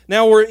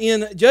Now we're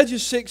in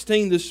Judges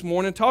 16 this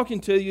morning, talking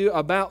to you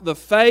about the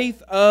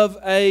faith of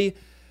a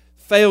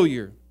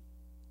failure.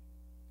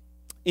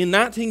 In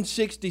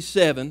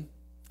 1967,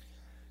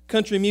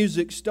 country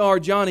music star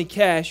Johnny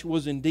Cash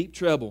was in deep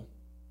trouble.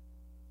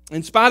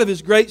 In spite of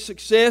his great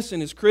success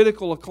and his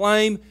critical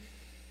acclaim,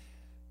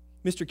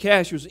 Mr.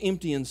 Cash was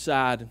empty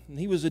inside, and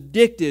he was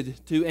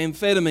addicted to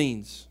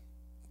amphetamines.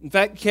 In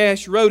fact,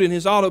 Cash wrote in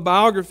his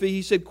autobiography,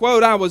 he said,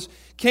 quote, "I was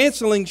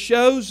canceling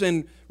shows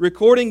and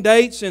recording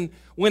dates, and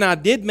when I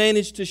did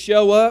manage to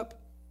show up,"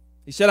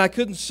 he said, "I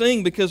couldn't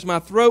sing because my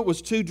throat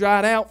was too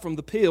dried out from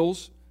the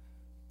pills.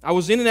 I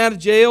was in and out of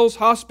jails,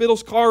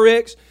 hospitals, car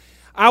wrecks.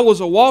 I was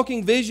a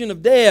walking vision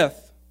of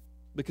death,"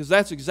 because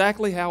that's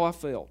exactly how I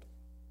felt.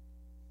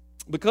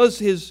 Because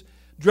his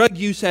drug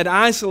use had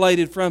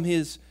isolated from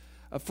his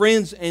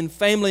friends and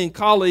family and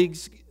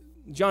colleagues,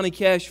 Johnny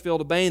Cash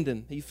felt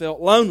abandoned. He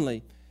felt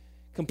lonely,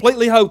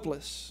 completely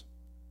hopeless.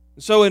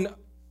 So in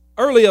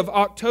early of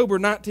October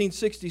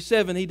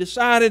 1967, he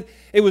decided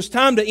it was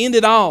time to end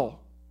it all.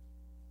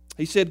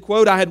 He said,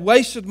 quote, "I had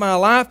wasted my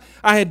life.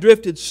 I had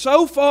drifted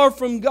so far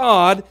from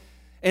God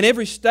and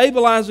every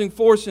stabilizing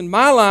force in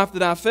my life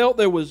that I felt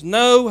there was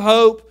no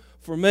hope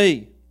for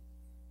me."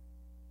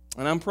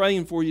 And I'm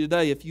praying for you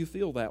today if you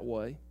feel that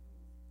way.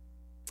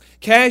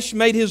 Cash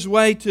made his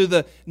way to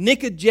the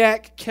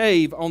Nickajack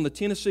Cave on the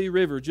Tennessee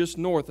River just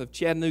north of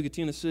Chattanooga,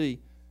 Tennessee.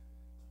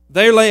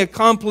 There lay a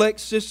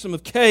complex system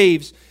of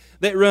caves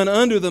that run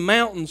under the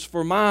mountains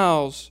for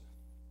miles.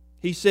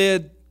 He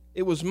said,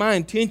 "It was my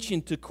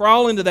intention to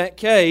crawl into that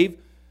cave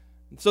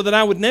so that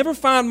I would never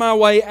find my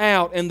way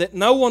out and that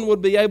no one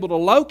would be able to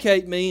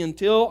locate me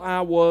until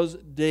I was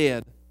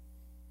dead."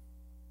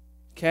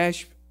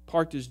 Cash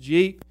parked his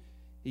Jeep.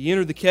 He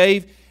entered the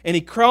cave and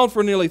he crawled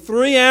for nearly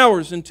 3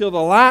 hours until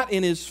the light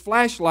in his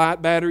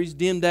flashlight batteries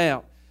dimmed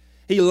out.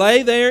 He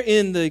lay there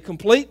in the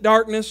complete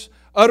darkness,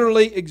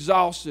 utterly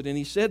exhausted. And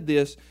he said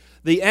this,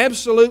 "The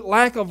absolute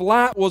lack of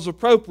light was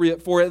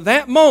appropriate, for at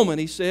that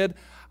moment," he said,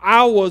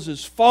 "I was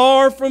as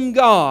far from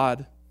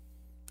God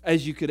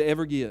as you could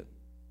ever get."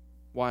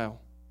 Wow.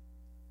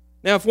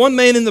 Now, if one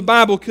man in the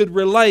Bible could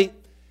relate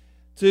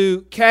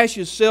to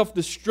Cash's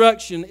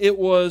self-destruction, it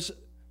was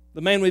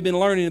the man we've been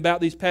learning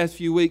about these past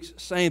few weeks,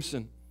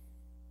 Samson.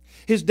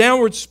 His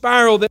downward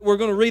spiral that we're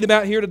going to read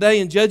about here today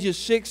in Judges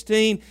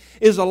 16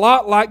 is a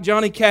lot like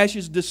Johnny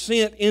Cash's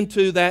descent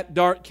into that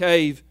dark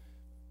cave.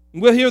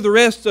 And we'll hear the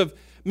rest of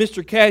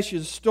Mr.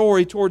 Cash's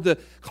story toward the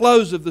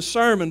close of the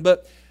sermon,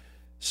 but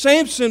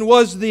Samson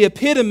was the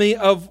epitome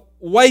of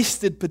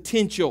wasted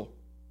potential.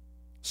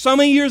 So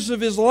many years of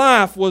his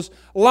life was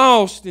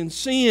lost in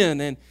sin,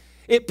 and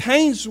it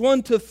pains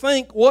one to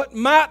think what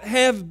might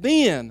have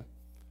been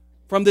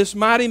from this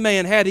mighty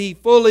man had he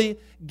fully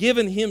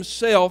given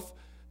himself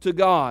to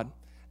God.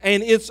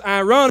 And it's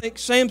ironic,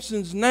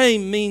 Samson's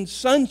name means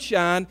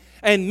sunshine,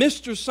 and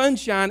Mr.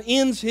 Sunshine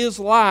ends his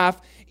life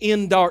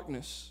in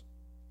darkness.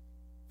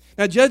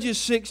 Now, Judges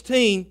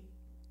 16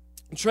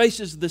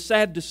 traces the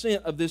sad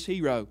descent of this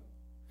hero.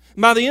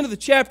 And by the end of the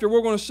chapter,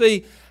 we're going to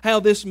see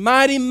how this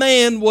mighty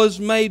man was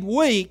made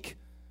weak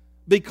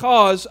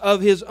because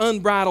of his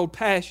unbridled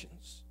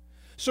passions.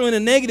 So in a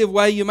negative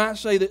way, you might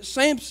say that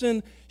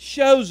Samson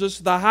shows us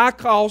the high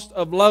cost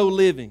of low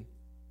living.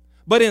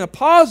 But in a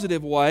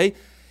positive way,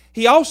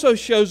 he also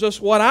shows us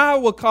what I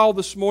will call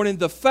this morning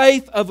the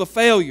faith of a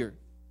failure.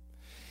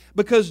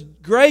 Because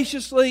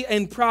graciously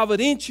and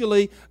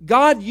providentially,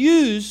 God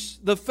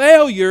used the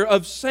failure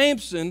of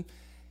Samson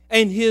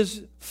and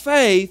his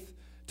faith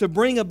to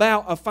bring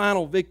about a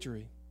final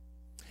victory.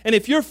 And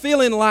if you're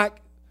feeling like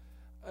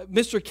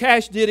Mr.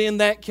 Cash did in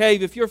that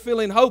cave, if you're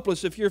feeling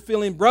hopeless, if you're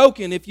feeling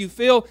broken, if you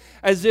feel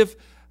as if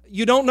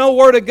you don't know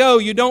where to go,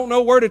 you don't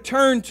know where to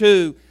turn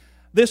to,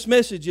 this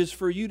message is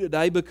for you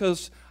today,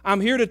 because I'm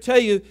here to tell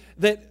you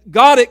that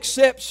God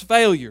accepts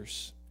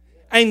failures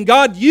and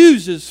God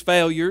uses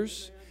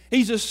failures.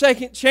 He's a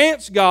second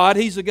chance God.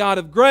 He's a God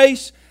of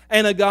grace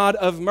and a God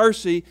of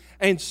mercy,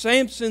 and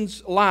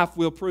Samson's life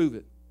will prove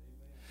it.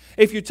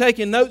 If you're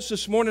taking notes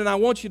this morning, I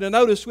want you to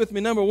notice with me,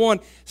 number one,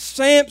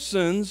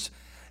 Samson's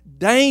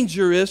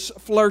dangerous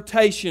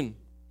flirtation.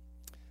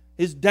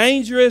 His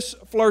dangerous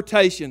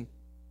flirtation.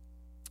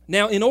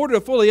 Now, in order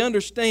to fully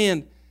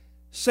understand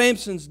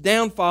Samson's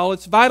downfall,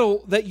 it's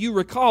vital that you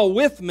recall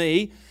with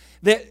me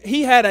that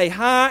he had a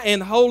high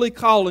and holy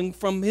calling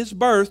from his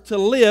birth to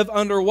live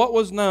under what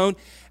was known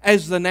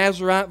as the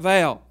Nazirite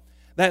vow.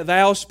 That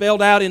vow is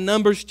spelled out in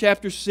Numbers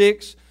chapter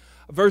 6,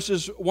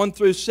 verses 1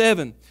 through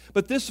 7.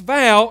 But this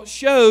vow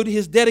showed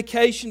his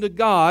dedication to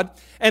God,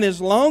 and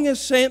as long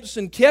as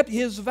Samson kept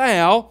his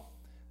vow,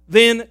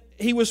 then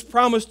he was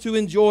promised to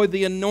enjoy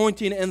the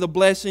anointing and the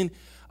blessing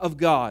of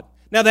God.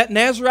 Now, that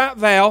Nazirite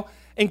vow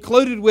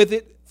included with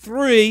it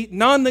 3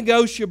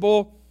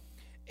 non-negotiable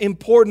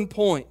important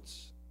points.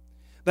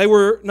 They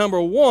were,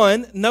 number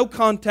 1, no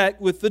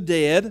contact with the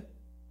dead.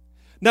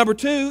 Number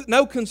 2,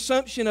 no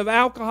consumption of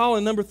alcohol.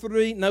 And number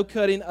 3, no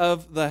cutting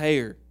of the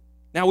hair.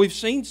 Now, we've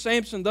seen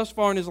Samson thus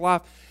far in his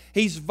life.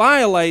 He's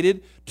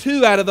violated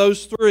 2 out of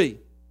those 3.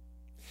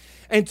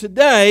 And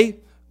today,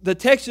 the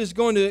text is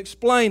going to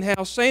explain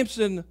how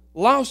Samson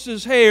lost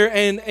his hair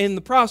and in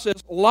the process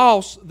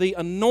lost the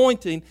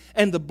anointing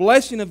and the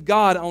blessing of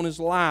God on his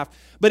life.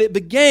 But it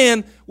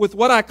began with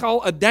what I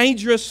call a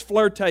dangerous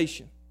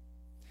flirtation.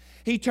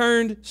 He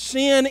turned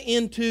sin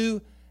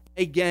into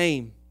a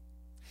game.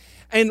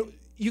 And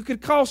you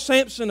could call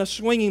Samson a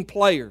swinging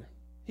player.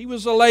 He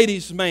was a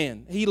ladies'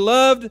 man. He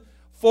loved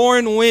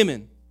foreign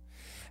women.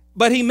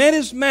 But he met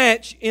his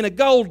match in a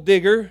gold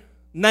digger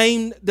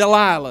named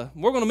Delilah.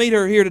 We're going to meet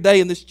her here today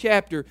in this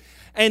chapter.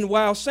 And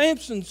while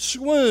Samson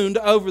swooned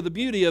over the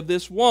beauty of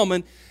this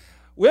woman,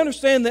 we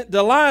understand that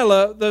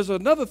Delilah, there's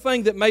another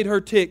thing that made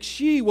her tick.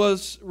 She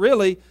was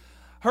really,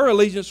 her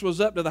allegiance was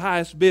up to the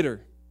highest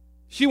bidder.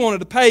 She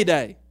wanted a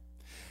payday.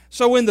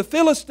 So when the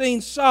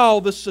Philistines saw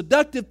the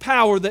seductive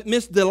power that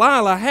Miss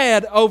Delilah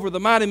had over the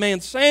mighty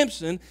man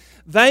Samson,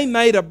 they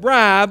made a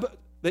bribe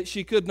that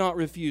she could not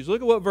refuse.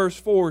 Look at what verse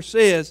 4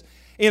 says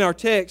in our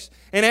text.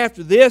 And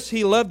after this,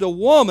 he loved a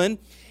woman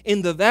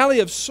in the valley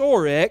of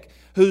Sorek,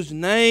 whose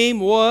name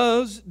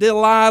was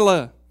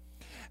Delilah.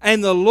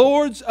 And the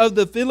lords of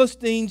the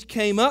Philistines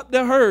came up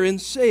to her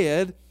and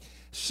said,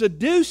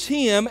 seduce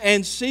him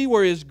and see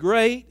where his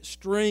great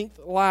strength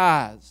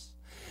lies,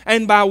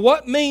 and by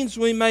what means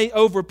we may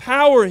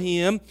overpower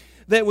him,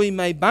 that we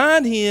may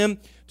bind him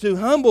to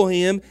humble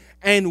him,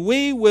 and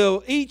we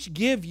will each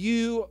give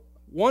you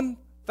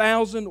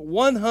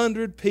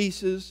 1,100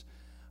 pieces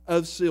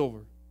of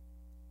silver.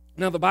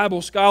 Now, the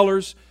Bible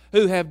scholars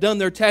who have done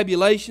their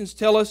tabulations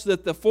tell us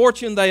that the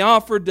fortune they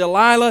offered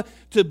Delilah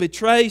to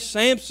betray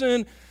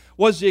Samson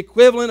was the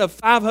equivalent of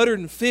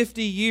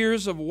 550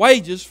 years of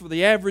wages for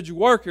the average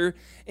worker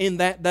in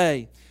that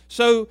day.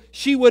 So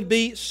she would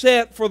be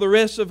set for the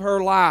rest of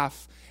her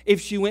life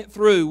if she went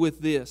through with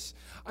this.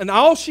 And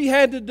all she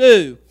had to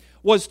do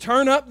was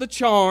turn up the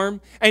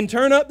charm and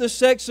turn up the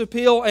sex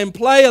appeal and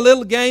play a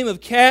little game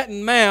of cat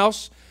and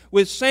mouse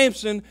with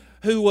Samson,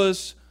 who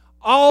was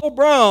all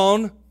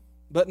brawn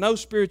but no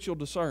spiritual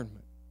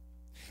discernment.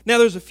 Now,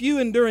 there's a few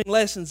enduring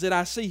lessons that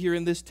I see here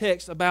in this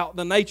text about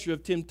the nature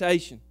of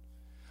temptation.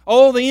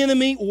 Oh, the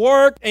enemy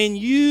worked and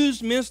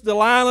used Miss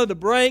Delilah to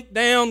break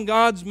down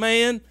God's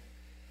man.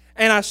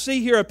 And I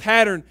see here a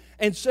pattern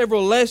and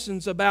several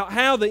lessons about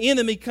how the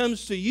enemy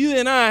comes to you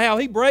and I, how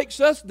he breaks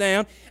us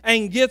down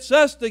and gets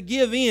us to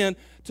give in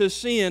to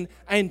sin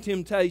and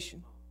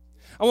temptation.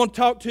 I want to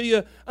talk to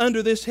you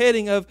under this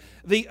heading of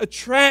the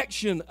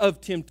attraction of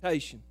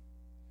temptation.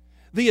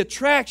 The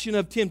attraction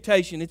of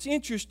temptation. It's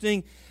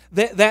interesting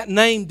that that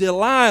name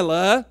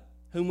Delilah,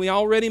 whom we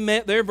already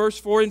met there, verse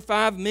 4 and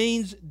 5,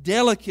 means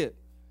delicate.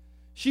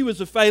 She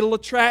was a fatal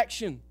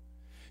attraction.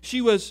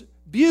 She was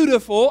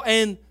beautiful,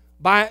 and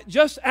by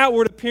just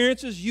outward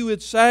appearances, you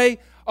would say,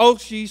 oh,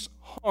 she's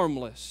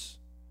harmless.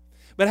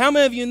 But how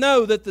many of you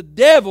know that the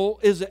devil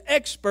is an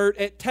expert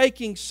at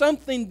taking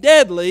something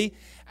deadly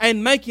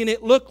and making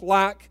it look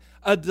like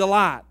a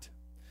delight?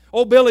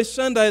 Old Billy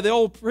Sunday, the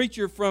old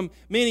preacher from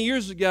many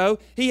years ago,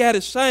 he had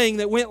a saying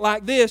that went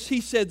like this.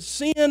 He said,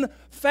 sin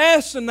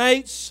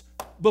fascinates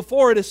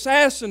before it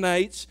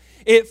assassinates.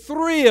 It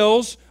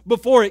thrills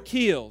before it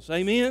kills.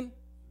 Amen?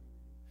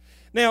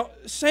 Now,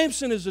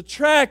 Samson is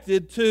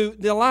attracted to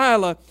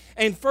Delilah,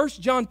 and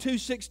 1 John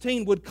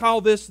 2:16 would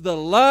call this the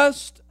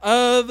lust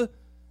of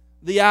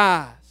the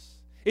eyes.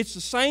 It's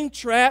the same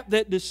trap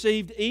that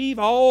deceived Eve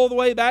all the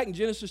way back in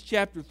Genesis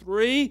chapter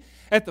 3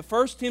 at the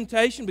first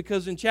temptation,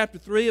 because in chapter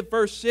 3 of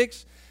verse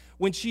 6,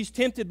 when she's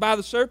tempted by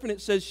the serpent, it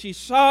says she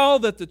saw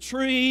that the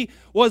tree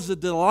was a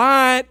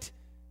delight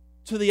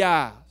to the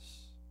eyes.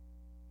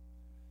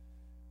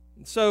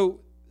 And so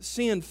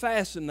sin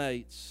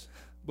fascinates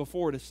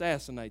before it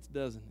assassinates,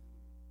 doesn't it?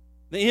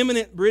 The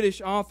eminent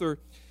British author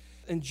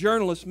and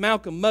journalist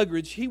Malcolm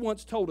Muggeridge, he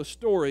once told a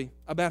story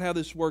about how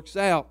this works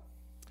out.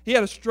 He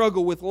had a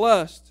struggle with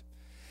lust.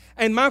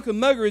 And Malcolm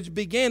Muggeridge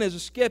began as a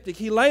skeptic.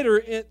 He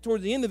later,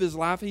 toward the end of his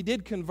life, he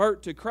did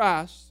convert to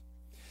Christ.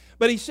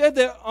 But he said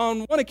that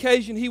on one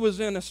occasion he was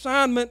in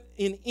assignment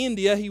in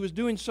India. He was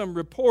doing some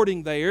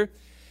reporting there.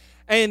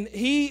 And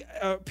he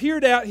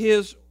peered out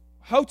his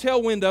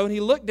hotel window and he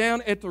looked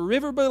down at the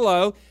river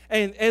below,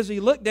 and as he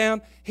looked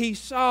down, he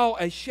saw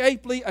a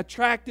shapely,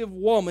 attractive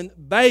woman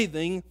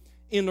bathing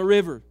in the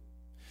river.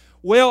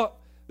 Well,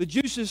 the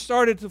juices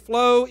started to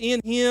flow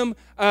in him.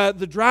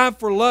 The drive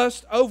for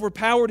lust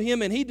overpowered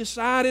him, and he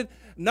decided,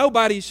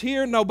 nobody's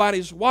here,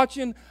 nobody's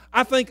watching.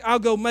 I think I'll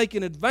go make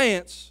an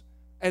advance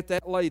at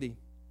that lady.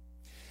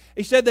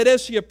 He said that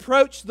as he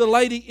approached the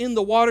lady in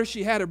the water,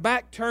 she had her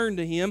back turned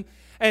to him,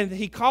 and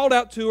he called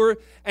out to her,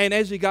 and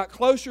as he got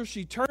closer,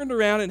 she turned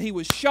around, and he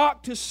was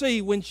shocked to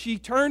see when she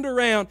turned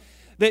around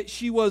that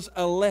she was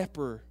a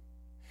leper,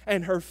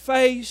 and her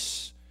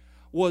face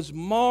was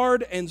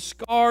marred and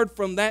scarred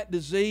from that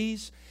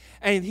disease.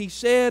 And he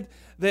said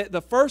that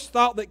the first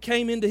thought that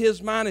came into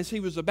his mind as he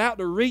was about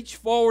to reach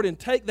forward and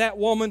take that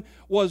woman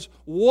was,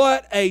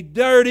 what a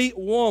dirty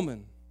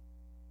woman.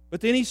 But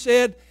then he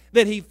said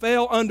that he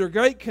fell under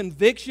great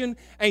conviction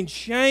and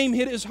shame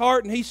hit his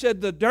heart. And he said,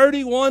 the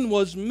dirty one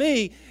was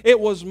me. It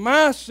was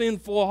my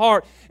sinful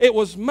heart. It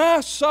was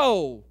my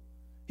soul,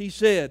 he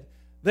said,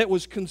 that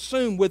was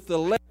consumed with the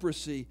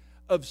leprosy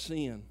of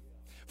sin.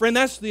 Friend,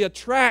 that's the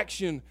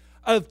attraction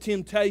of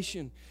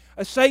temptation.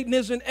 Satan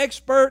is an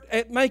expert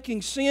at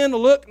making sin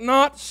look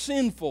not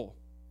sinful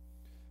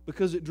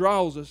because it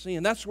draws us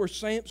in. That's where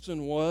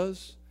Samson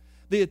was,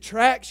 the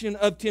attraction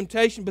of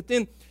temptation. But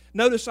then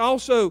notice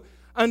also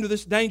under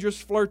this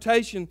dangerous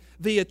flirtation,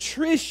 the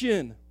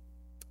attrition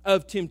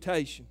of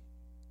temptation.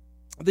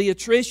 The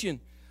attrition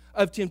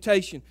of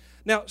temptation.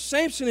 Now,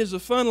 Samson is a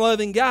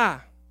fun-loving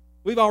guy.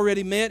 We've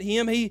already met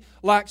him. He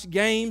likes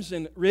games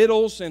and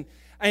riddles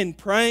and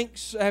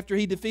pranks. After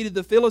he defeated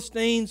the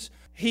Philistines,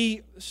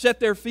 he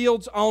set their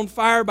fields on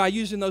fire by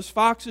using those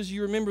foxes.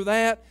 You remember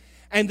that?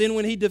 And then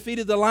when he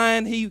defeated the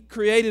lion, he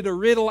created a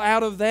riddle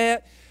out of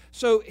that.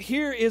 So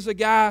here is a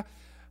guy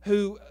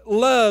who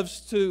loves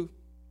to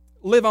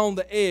live on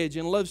the edge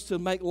and loves to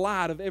make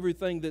light of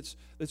everything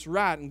that's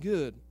right and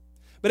good.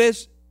 But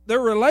as their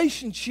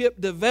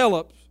relationship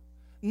develops,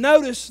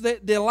 notice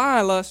that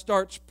Delilah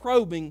starts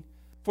probing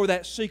for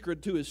that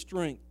secret to his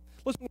strength.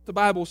 Listen to what the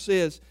Bible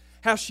says,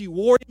 how she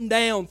wore him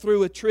down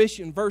through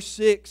attrition. Verse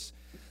 6,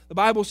 the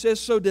Bible says,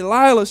 so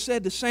Delilah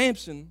said to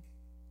Samson,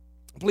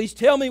 please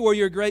tell me where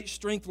your great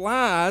strength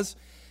lies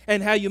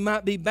and how you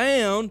might be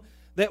bound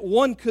that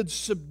one could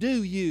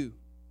subdue you.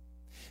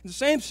 And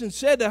Samson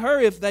said to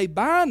her, if they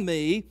bind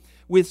me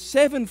with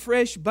 7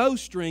 fresh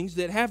bowstrings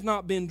that have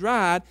not been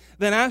dried,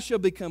 then I shall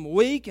become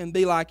weak and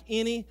be like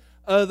any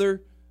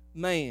other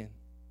man.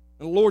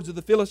 And the lords of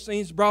the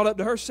Philistines brought up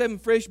to her 7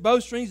 fresh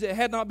bowstrings that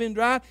had not been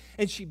dried,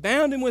 and she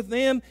bound him with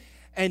them.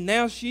 And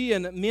now she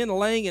and men are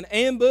laying in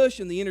ambush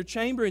in the inner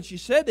chamber. And she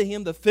said to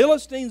him, the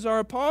Philistines are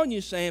upon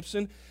you,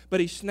 Samson. But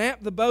he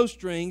snapped the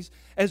bowstrings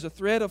as a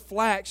thread of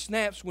flax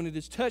snaps when it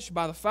is touched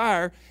by the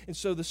fire. And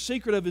so the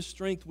secret of his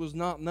strength was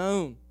not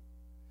known.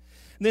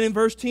 And then in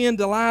verse 10,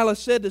 Delilah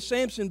said to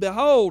Samson,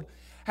 behold,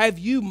 have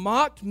you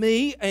mocked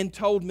me and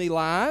told me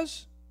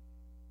lies?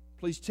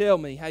 Please tell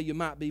me how you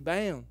might be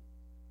bound.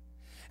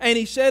 And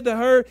he said to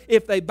her,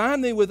 if they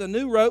bind me with a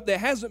new rope that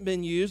hasn't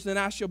been used, then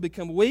I shall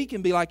become weak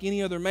and be like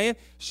any other man.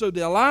 So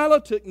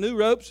Delilah took new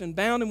ropes and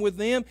bound him with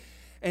them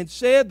and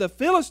said, the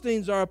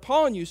Philistines are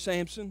upon you,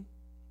 Samson.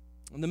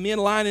 And the men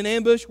lying in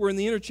ambush were in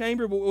the inner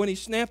chamber, but when he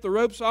snapped the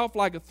ropes off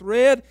like a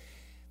thread,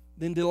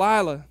 then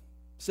Delilah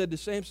said to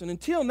Samson,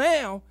 until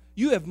now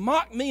you have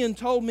mocked me and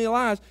told me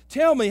lies.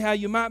 Tell me how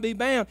you might be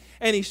bound.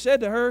 And he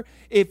said to her,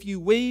 if you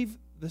weave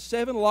the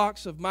 7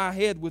 locks of my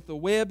head with the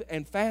web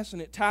and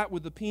fasten it tight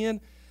with the pin,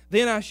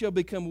 then I shall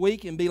become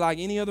weak and be like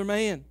any other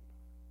man.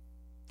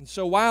 And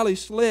so while he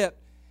slept,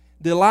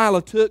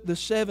 Delilah took the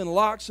 7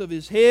 locks of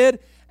his head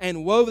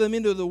and wove them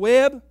into the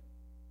web,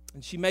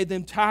 and she made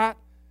them tight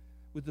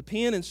with the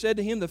pin and said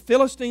to him, the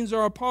Philistines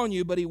are upon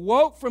you. But he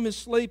woke from his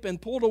sleep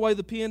and pulled away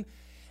the pin,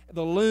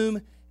 the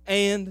loom,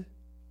 and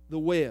the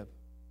web.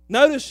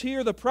 Notice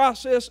here the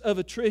process of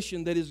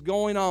attrition that is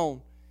going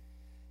on.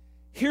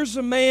 Here's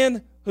a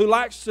man who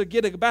likes to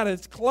get about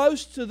as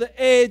close to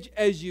the edge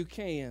as you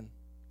can.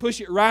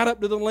 Push it right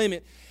up to the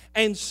limit.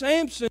 And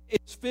Samson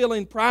is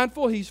feeling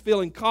prideful. He's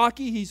feeling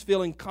cocky. He's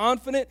feeling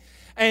confident.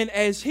 And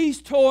as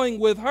he's toying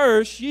with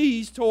her,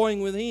 she's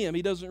toying with him.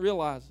 He doesn't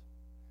realize it.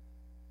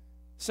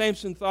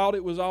 Samson thought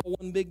it was all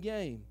one big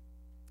game.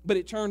 But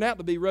it turned out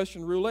to be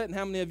Russian roulette. And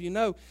how many of you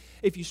know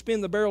if you spin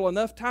the barrel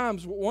enough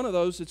times, one of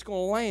those, it's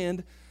going to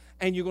land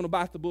and you're going to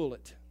bite the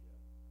bullet.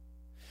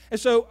 And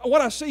so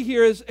what I see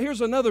here is,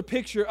 here's another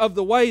picture of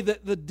the way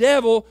that the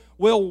devil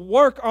will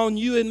work on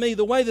you and me,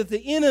 the way that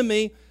the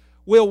enemy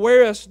will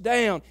wear us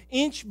down.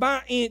 Inch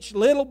by inch,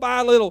 little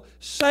by little,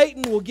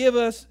 Satan will give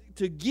us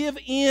to give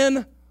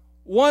in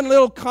one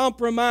little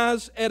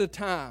compromise at a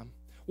time,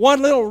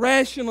 one little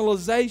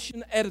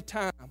rationalization at a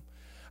time,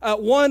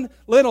 one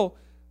little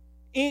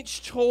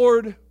inch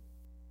toward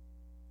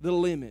the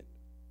limit.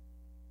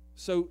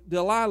 So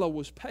Delilah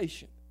was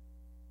patient.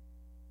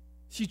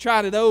 She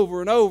tried it over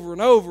and over and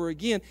over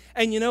again.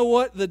 And you know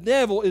what? The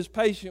devil is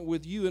patient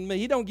with you and me.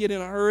 He don't get in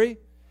a hurry.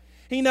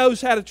 He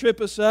knows how to trip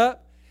us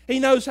up. He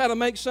knows how to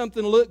make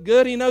something look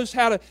good. He knows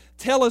how to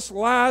tell us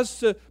lies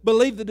to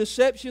believe the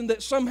deception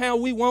that somehow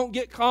we won't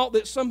get caught,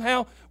 that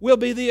somehow we'll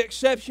be the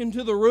exception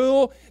to the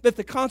rule, that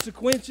the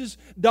consequences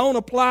don't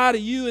apply to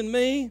you and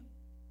me.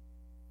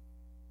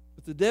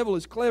 But the devil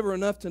is clever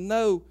enough to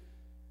know,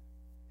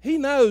 he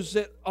knows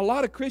that a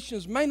lot of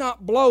Christians may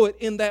not blow it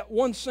in that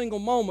one single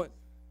moment.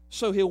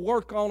 So he'll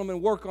work on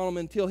them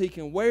until he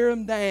can wear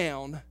them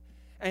down,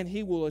 and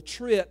he will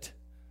attrit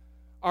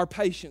our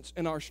patience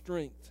and our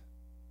strength.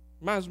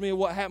 Reminds me of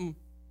what happened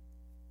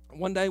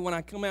one day when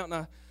I come out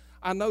and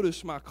I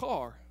noticed my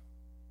car.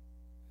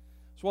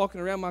 I was walking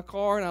around my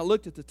car and I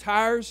looked at the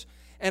tires,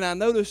 and I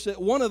noticed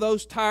that one of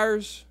those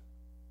tires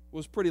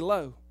was pretty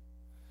low.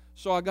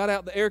 So I got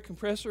out the air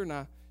compressor and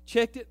I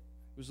checked it.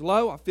 It was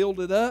low. I filled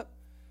it up,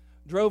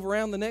 drove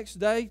around the next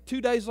day.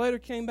 2 days later,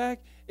 came back.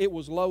 It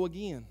was low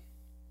again.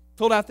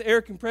 Pulled out the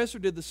air compressor,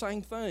 did the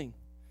same thing.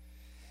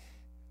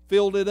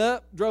 filled it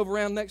up, drove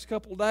around the next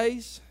couple of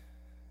days,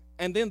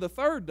 and then the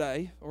third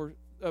day, or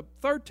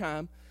third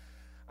time,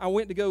 I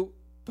went to go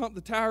pump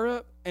the tire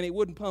up, and it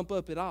wouldn't pump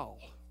up at all.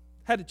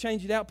 Had to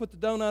change it out, put the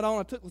donut on.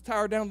 I took the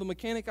tire down to the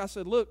mechanic. I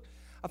said, look,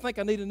 I think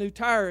I need a new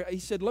tire. He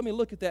said, let me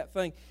look at that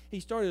thing.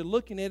 He started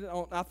looking at it.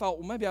 I thought,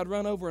 well, maybe I'd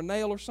run over a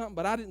nail or something,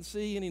 but I didn't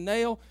see any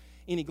nail,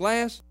 any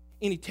glass,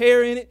 any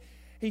tear in it.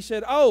 He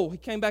said, he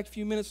came back a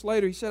few minutes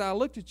later. He said, I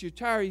looked at your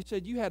tire. He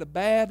said, you had a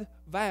bad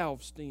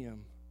valve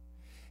stem.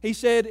 He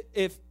said,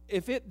 if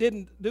it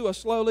didn't do a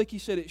slow leak, he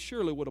said, it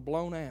surely would have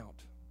blown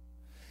out.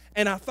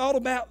 And I thought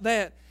about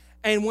that.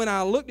 And when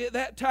I looked at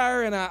that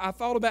tire and I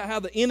thought about how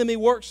the enemy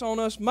works on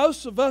us,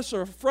 most of us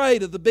are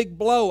afraid of the big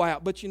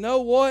blowout. But you know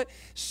what?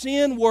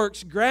 Sin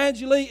works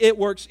gradually. It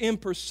works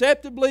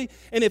imperceptibly.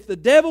 And if the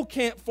devil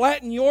can't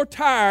flatten your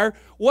tire,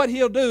 what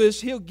he'll do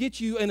is he'll get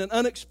you in an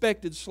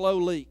unexpected slow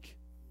leak.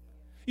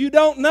 You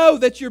don't know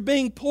that you're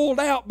being pulled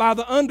out by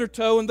the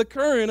undertow and the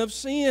current of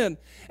sin.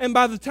 And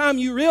by the time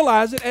you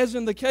realize it, as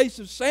in the case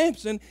of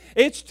Samson,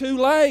 it's too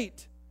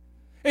late.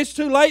 It's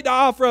too late to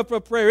offer up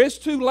a prayer. It's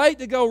too late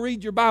to go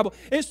read your Bible.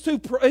 It's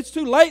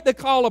too late to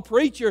call a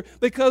preacher,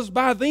 because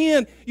by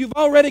then you've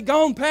already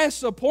gone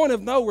past the point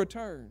of no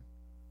return.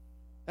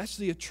 That's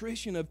the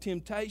attrition of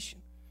temptation.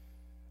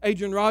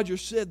 Adrian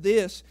Rogers said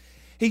this.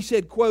 He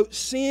said, quote,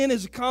 sin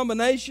is a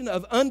combination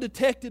of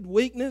undetected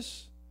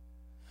weakness,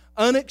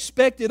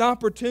 unexpected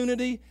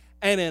opportunity,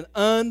 and an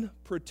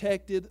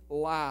unprotected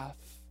life.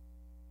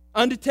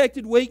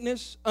 Undetected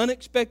weakness,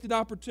 unexpected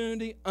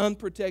opportunity,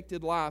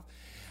 unprotected life.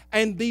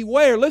 And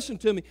beware, listen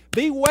to me,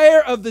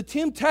 beware of the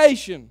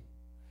temptation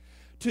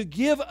to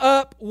give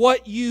up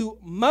what you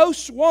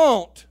most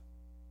want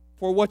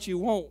for what you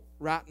want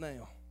right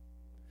now.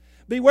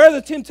 Beware of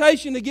the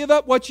temptation to give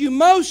up what you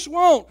most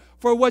want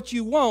for what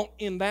you want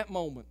in that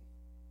moment.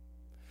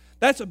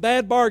 That's a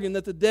bad bargain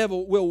that the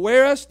devil will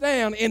wear us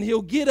down, and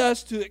he'll get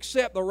us to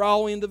accept the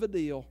raw end of a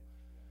deal,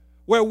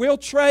 where we'll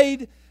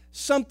trade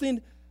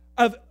something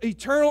of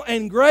eternal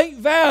and great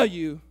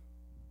value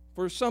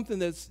for something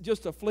that's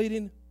just a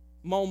fleeting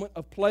moment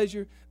of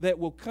pleasure that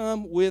will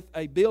come with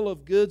a bill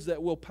of goods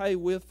that we'll pay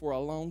with for a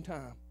long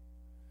time.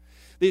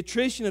 The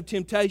attrition of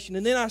temptation.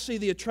 And then I see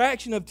the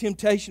attraction of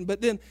temptation,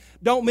 but then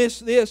don't miss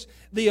this,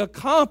 the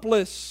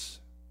accomplice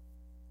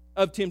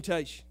of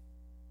temptation.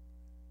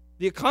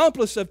 The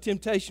accomplice of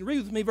temptation.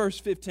 Read with me verse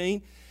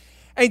 15.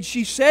 And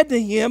she said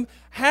to him,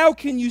 how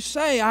can you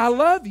say, I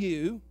love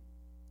you,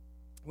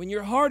 when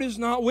your heart is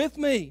not with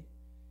me?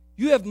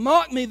 You have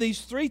mocked me these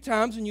 3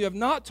 times, and you have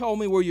not told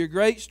me where your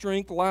great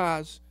strength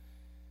lies.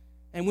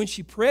 And when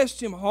she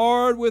pressed him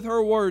hard with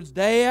her words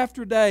day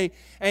after day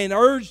and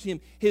urged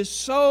him, his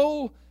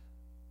soul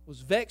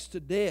was vexed to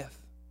death.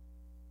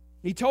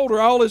 He told her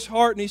all his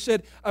heart, and he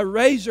said, a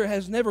razor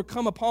has never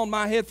come upon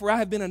my head, for I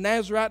have been a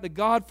Nazarite to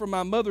God from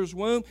my mother's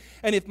womb.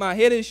 And if my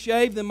head is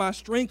shaved, then my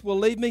strength will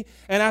leave me,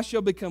 and I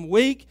shall become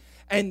weak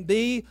and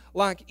be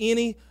like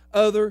any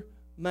other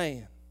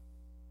man.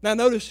 Now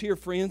notice here,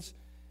 friends,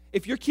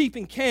 if you're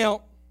keeping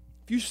count,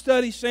 if you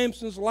study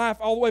Samson's life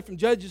all the way from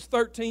Judges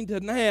 13 to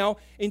now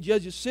in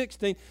Judges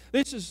 16,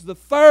 this is the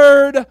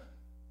 3rd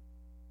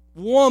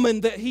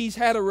woman that he's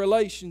had a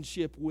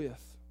relationship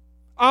with.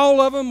 All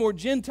of them were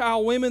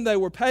Gentile women. They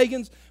were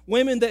pagans,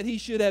 women that he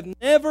should have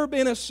never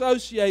been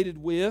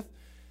associated with.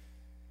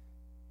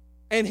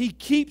 And he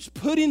keeps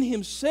putting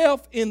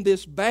himself in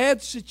this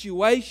bad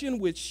situation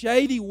with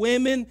shady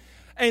women,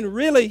 and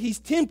really he's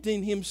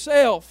tempting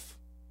himself.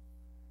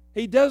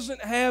 He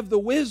doesn't have the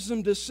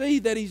wisdom to see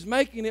that he's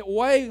making it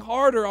way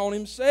harder on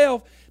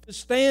himself to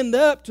stand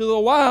up to the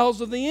wiles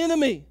of the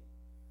enemy.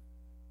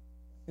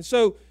 And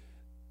so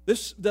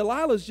this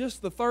Delilah's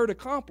just the 3rd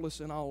accomplice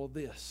in all of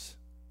this.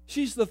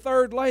 She's the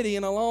 3rd lady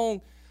in a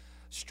long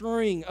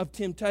string of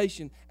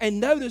temptation. And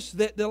notice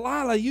that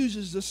Delilah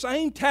uses the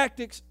same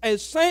tactics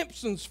as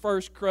Samson's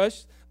first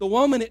crush, the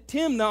woman at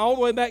Timnah, all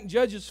the way back in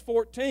Judges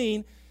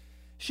 14.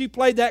 She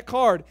played that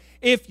card.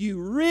 If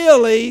you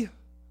really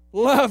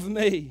love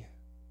me.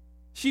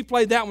 She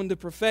played that one to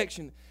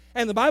perfection.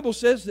 And the Bible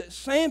says that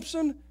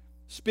Samson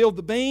spilled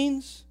the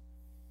beans.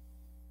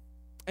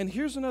 And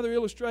here's another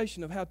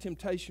illustration of how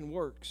temptation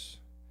works.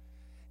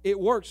 It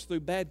works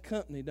through bad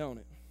company, don't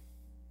it?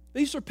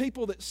 These are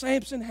people that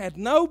Samson had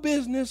no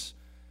business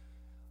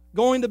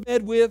going to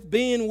bed with,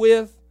 being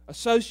with,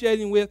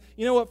 associating with.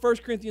 You know what 1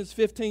 Corinthians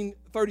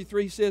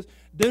 15:33 says?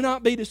 Do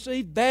not be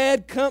deceived.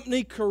 Bad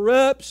company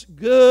corrupts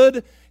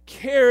good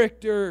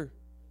character.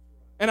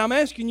 And I'm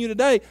asking you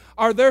today,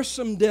 are there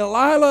some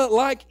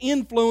Delilah-like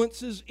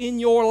influences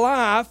in your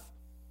life?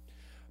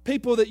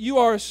 People that you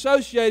are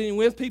associating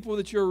with, people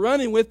that you're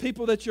running with,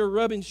 people that you're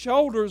rubbing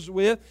shoulders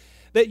with,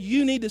 that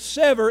you need to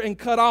sever and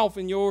cut off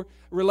in your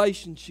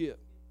relationship.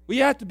 We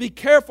have to be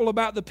careful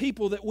about the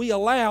people that we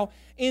allow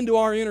into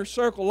our inner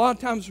circle. A lot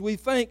of times we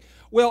think,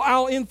 well,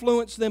 I'll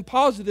influence them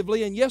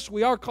positively, and yes,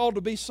 we are called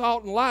to be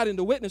salt and light and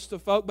to witness to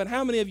folk, but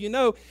how many of you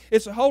know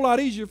it's a whole lot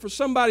easier for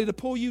somebody to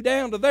pull you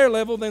down to their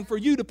level than for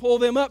you to pull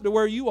them up to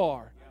where you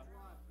are?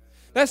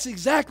 That's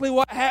exactly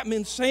what happened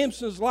in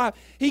Samson's life.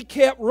 He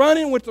kept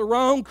running with the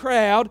wrong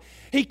crowd.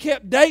 He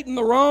kept dating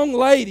the wrong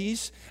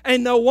ladies.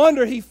 And no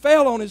wonder he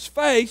fell on his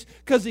face,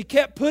 because he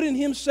kept putting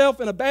himself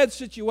in a bad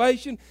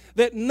situation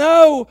that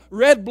no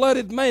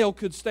red-blooded male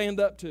could stand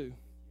up to.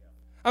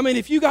 I mean,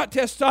 if you got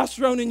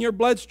testosterone in your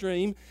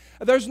bloodstream,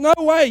 there's no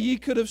way you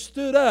could have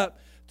stood up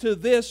to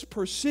this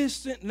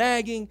persistent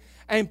nagging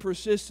and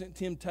persistent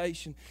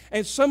temptation.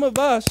 And some of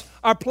us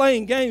are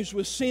playing games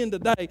with sin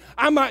today.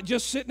 I might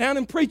just sit down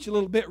and preach a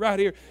little bit right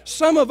here.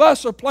 Some of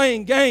us are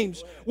playing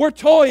games. We're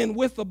toying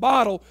with the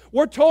bottle.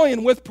 We're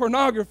toying with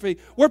pornography.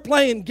 We're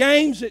playing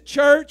games at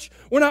church.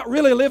 We're not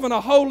really living a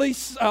holy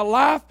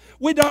life.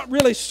 We're not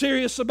really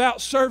serious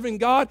about serving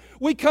God.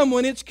 We come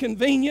when it's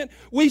convenient.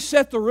 We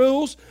set the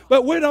rules,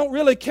 but we don't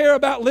really care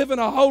about living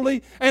a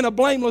holy and a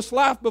blameless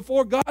life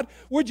before God.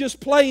 We're just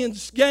playing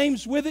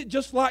games with it,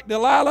 just like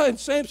Delilah and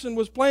Samson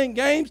was playing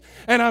games.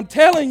 And I'm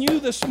telling you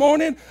this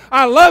morning,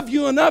 I love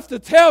you enough to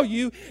tell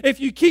you, if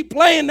you keep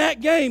playing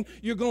that game,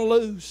 you're going to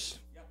lose.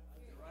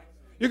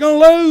 You're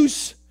going to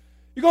lose.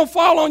 You're going to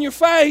fall on your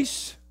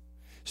face.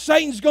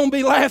 Satan's going to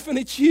be laughing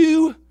at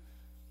you.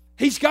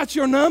 He's got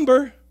your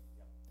number.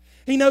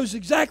 He knows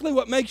exactly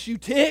what makes you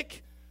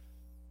tick.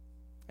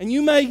 And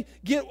you may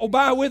get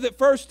by with it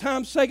first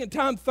time, second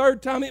time,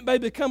 third time. It may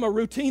become a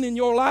routine in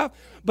your life.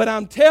 But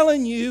I'm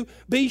telling you,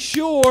 be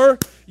sure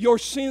your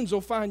sins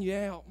will find you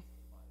out.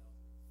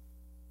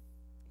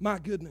 My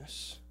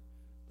goodness.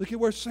 Look at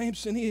where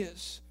Samson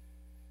is.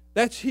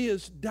 That's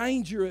his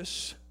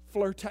dangerous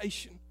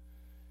flirtation.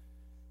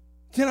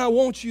 Then I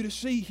want you to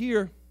see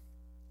here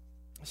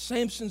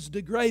Samson's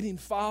degrading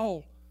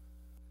fall.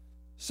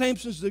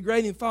 Samson's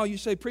degrading fall. You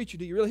say, preacher,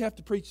 do you really have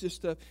to preach this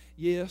stuff?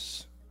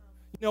 Yes.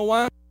 You know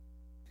why?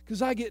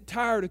 Because I get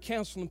tired of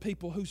counseling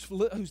people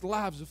whose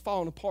lives have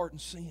fallen apart in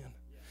sin.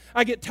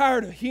 I get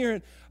tired of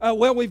hearing,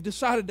 well, we've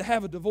decided to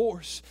have a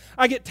divorce.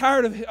 I get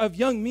tired of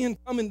young men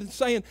coming and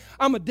saying,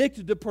 I'm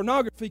addicted to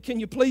pornography. Can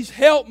you please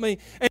help me?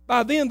 And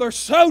by then, they're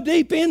so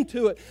deep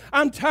into it.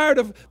 I'm tired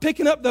of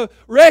picking up the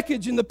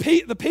wreckage and the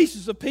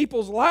pieces of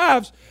people's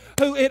lives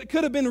who it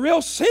could have been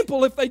real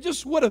simple if they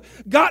just would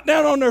have got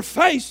down on their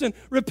face and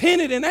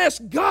repented and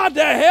asked God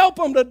to help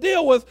them to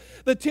deal with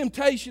the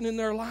temptation in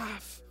their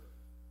life.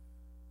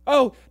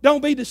 Oh,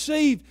 don't be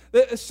deceived.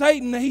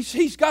 Satan,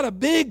 he's got a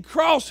big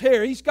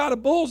crosshair. He's got a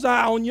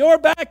bullseye on your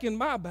back and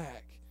my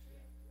back.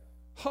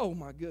 Oh,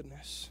 my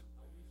goodness.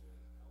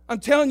 I'm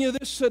telling you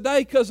this today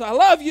because I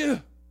love you.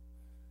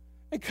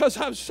 And because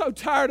I'm so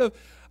tired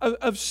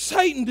of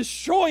Satan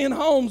destroying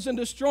homes and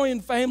destroying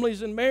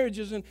families and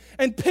marriages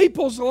and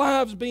people's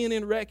lives being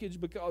in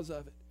wreckage because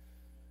of it.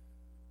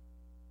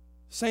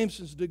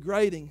 Samson's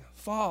degrading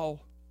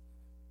fall.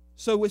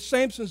 So with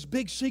Samson's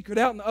big secret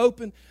out in the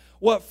open,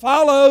 what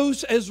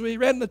follows, as we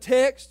read in the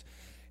text,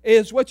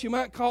 is what you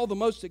might call the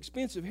most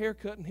expensive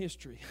haircut in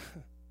history.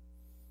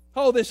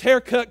 Oh, this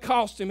haircut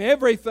cost him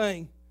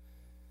everything.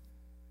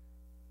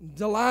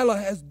 Delilah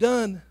has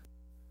done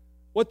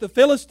what the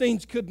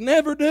Philistines could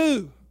never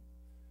do.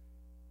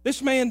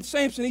 This man,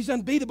 Samson, he's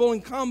unbeatable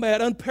in combat,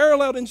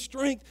 unparalleled in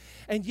strength,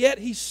 and yet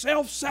he's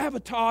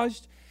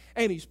self-sabotaged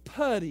and he's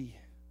putty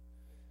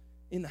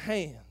in the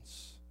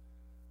hands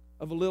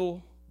of a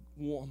little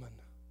woman.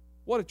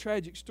 What a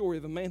tragic story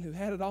of a man who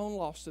had it all and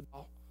lost it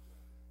all.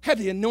 Had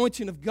the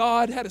anointing of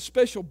God, had a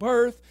special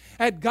birth,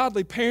 had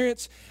godly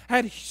parents,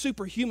 had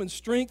superhuman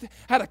strength,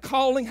 had a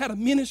calling, had a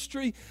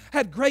ministry,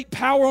 had great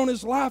power on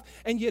his life,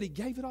 and yet he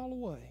gave it all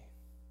away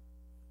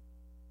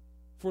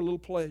for a little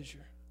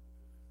pleasure.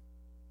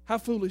 How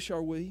foolish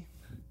are we?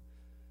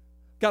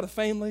 Got a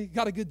family,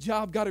 got a good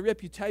job, got a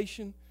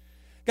reputation,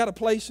 got a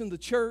place in the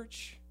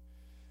church,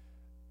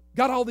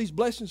 got all these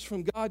blessings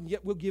from God, and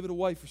yet we'll give it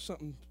away for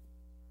something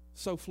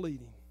so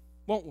fleeting,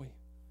 won't we?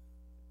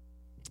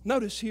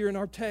 Notice here in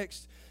our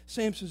text,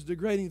 Samson's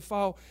degrading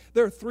fall,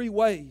 there are three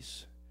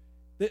ways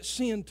that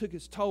sin took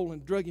its toll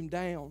and drug him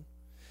down.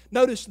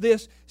 Notice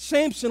this,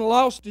 Samson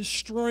lost his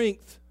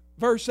strength.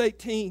 Verse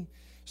 18,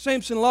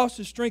 Samson lost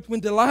his strength. When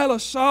Delilah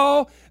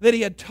saw that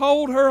he had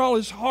told her all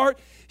his heart,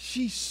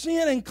 she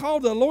sent and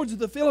called the lords of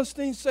the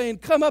Philistines, saying,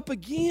 come up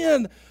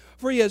again,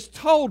 for he has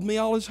told me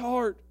all his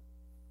heart.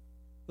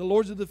 The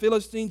lords of the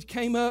Philistines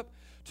came up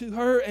to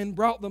her and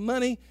brought the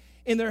money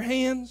in their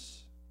hands.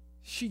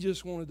 She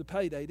just wanted the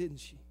payday, didn't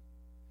she?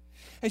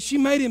 And she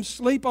made him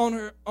sleep on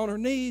her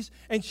knees,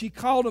 and she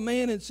called a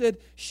man and said,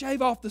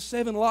 shave off the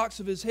 7 locks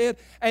of his head.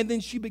 And then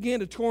she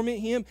began to torment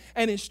him,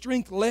 and his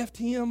strength left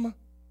him.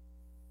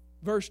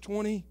 Verse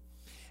 20.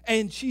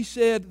 And she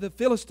said, the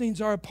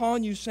Philistines are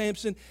upon you,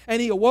 Samson.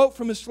 And he awoke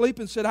from his sleep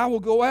and said, I will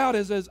go out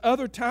as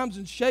other times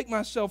and shake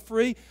myself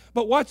free.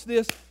 But watch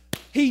this.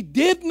 He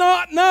did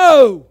not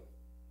know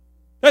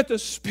that the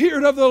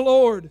Spirit of the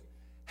Lord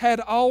had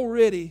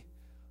already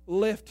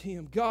left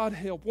him. God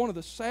help. One of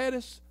the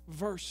saddest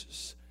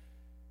verses,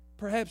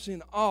 perhaps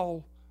in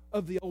all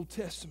of the Old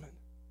Testament.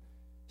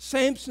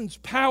 Samson's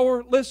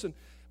power, listen,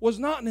 was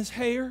not in his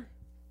hair,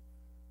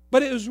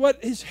 but it was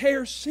what his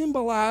hair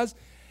symbolized,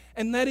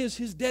 and that is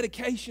his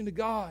dedication to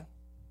God.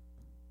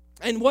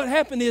 And what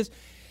happened is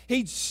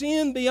he'd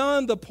sinned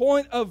beyond the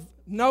point of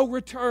no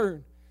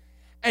return.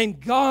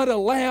 And God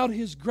allowed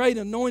His great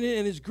anointing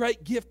and His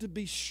great gift to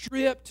be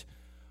stripped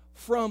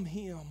from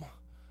him.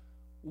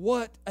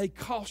 What a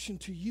caution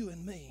to you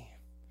and me.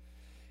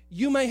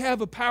 You may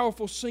have a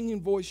powerful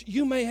singing voice.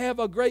 You may have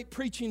a great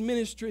preaching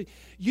ministry.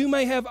 You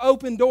may have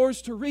open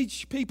doors to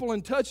reach people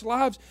and touch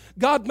lives.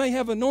 God may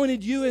have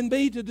anointed you and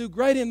me to do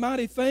great and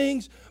mighty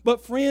things.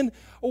 But friend,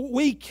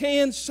 we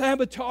can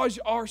sabotage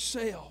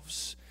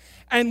ourselves.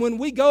 And when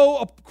we go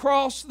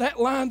across that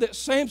line that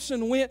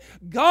Samson went,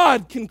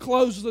 God can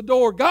close the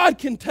door. God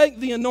can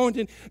take the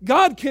anointing.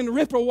 God can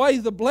rip away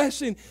the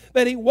blessing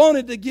that He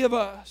wanted to give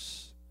us.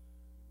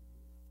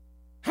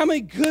 How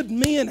many good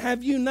men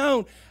have you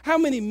known? How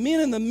many men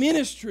in the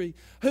ministry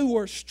who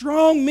were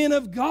strong men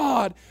of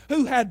God,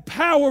 who had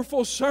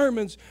powerful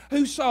sermons,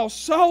 who saw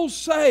souls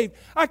saved?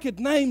 I could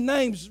name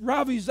names,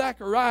 Ravi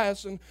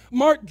Zacharias and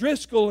Mark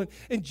Driscoll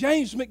and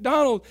James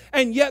McDonald,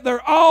 and yet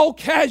they're all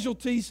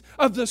casualties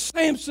of the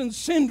Samson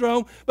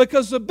syndrome,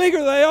 because the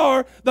bigger they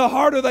are, the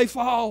harder they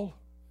fall.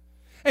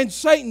 And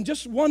Satan,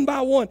 just one by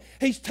one,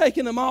 he's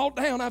taking them all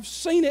down. I've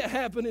seen it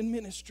happen in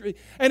ministry.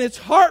 And it's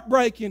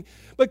heartbreaking,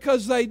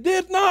 because they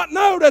did not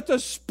know that the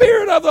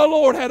Spirit of the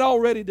Lord had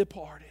already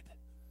departed.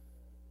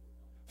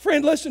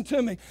 Friend, listen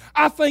to me.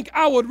 I think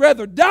I would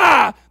rather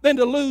die than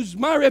to lose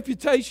my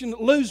reputation,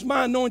 lose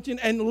my anointing,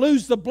 and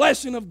lose the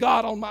blessing of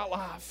God on my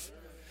life.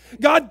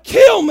 God,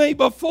 kill me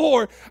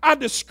before I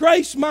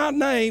disgrace my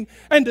name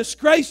and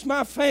disgrace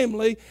my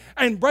family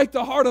and break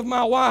the heart of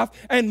my wife,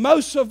 and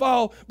most of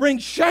all, bring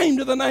shame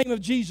to the name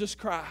of Jesus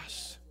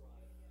Christ.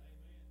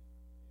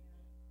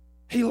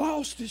 He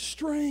lost his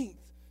strength.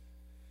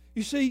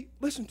 You see,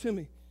 listen to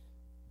me.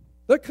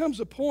 There comes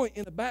a point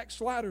in a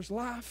backslider's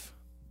life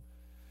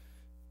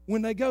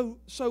when they go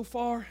so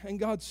far and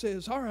God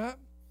says, all right,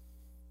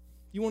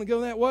 you want to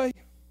go that way?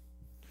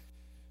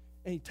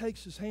 And He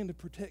takes His hand of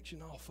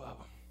protection off of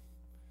them.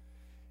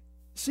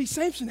 See,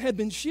 Samson had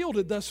been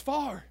shielded thus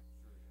far.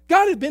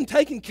 God had been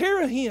taking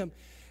care of him.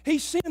 He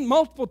sinned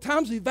multiple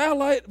times. He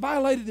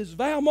violated his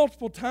vow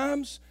multiple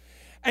times.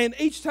 And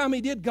each time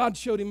he did, God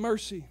showed him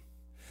mercy.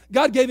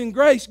 God gave him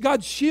grace.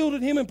 God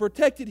shielded him and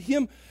protected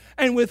him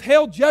and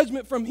withheld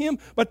judgment from him.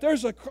 But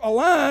there's a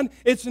line.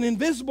 It's an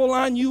invisible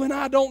line. You and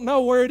I don't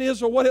know where it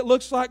is or what it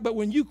looks like. But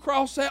when you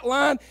cross that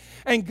line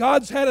and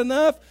God's had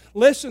enough,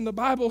 listen, the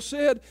Bible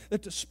said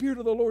that the Spirit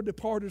of the Lord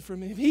departed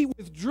from him. He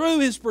withdrew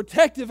His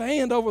protective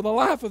hand over the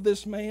life of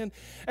this man,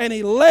 and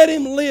He let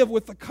him live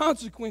with the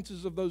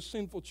consequences of those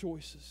sinful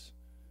choices.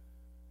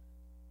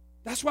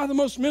 That's why the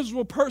most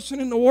miserable person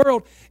in the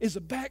world is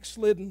a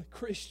backslidden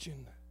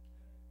Christian.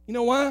 You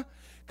know why?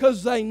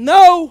 Because they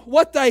know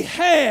what they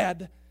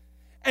had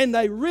and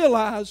they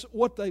realize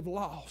what they've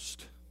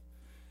lost.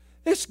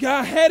 This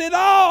guy had it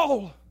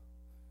all.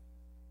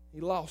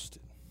 He lost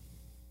it.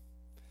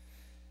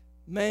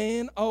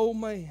 Man, oh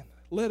man,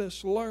 let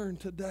us learn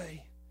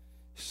today.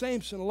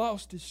 Samson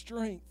lost his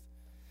strength.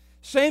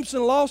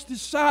 Samson lost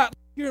his sight.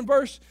 Here in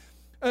verse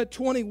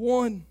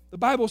 21, the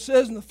Bible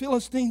says, and the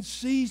Philistines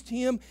seized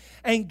him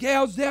and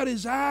gouged out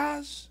his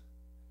eyes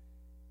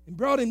and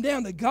brought him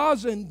down to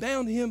Gaza and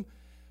bound him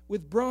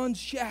with bronze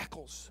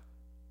shackles.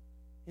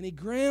 And he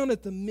ground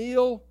at the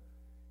mill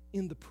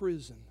in the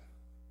prison.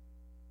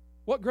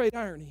 What great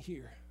irony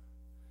here.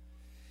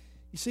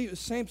 You see, it was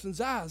Samson's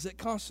eyes that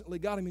constantly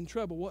got him in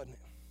trouble, wasn't it?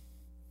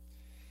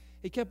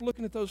 He kept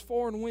looking at those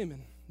foreign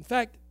women. In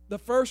fact, the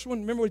first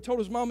one, remember what he told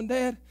his mom and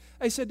dad?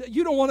 They said,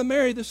 you don't want to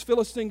marry this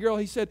Philistine girl.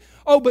 He said,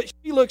 oh, but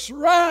she looks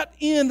right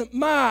in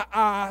my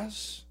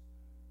eyes.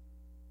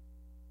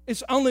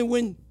 It's only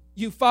when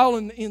you've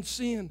fallen in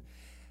sin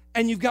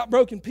and you've got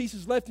broken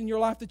pieces left in your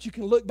life that you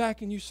can look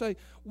back and you say,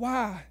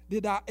 why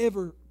did I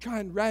ever try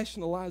and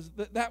rationalize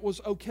that that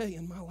was okay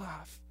in my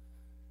life?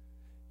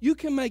 You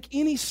can make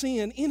any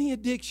sin, any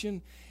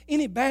addiction,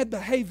 any bad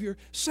behavior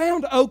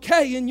sound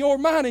okay in your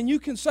mind, and you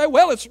can say,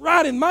 well, it's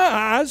right in my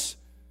eyes.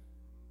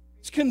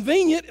 It's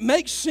convenient. It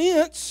makes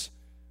sense.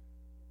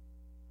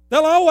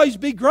 There'll always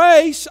be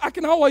grace. I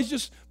can always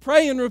just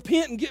pray and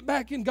repent and get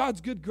back in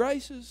God's good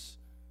graces.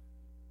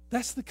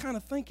 That's the kind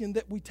of thinking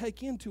that we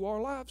take into our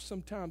lives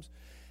sometimes,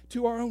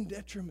 to our own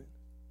detriment.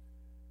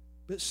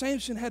 But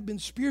Samson had been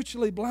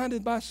spiritually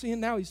blinded by sin.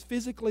 Now he's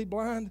physically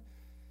blind.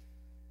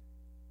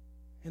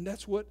 And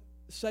that's what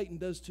Satan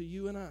does to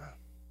you and I.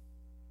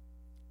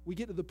 We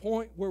get to the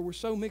point where we're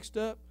so mixed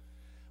up,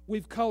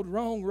 we've called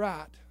wrong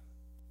right.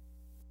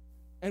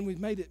 And we've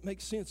made it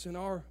make sense in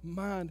our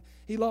mind.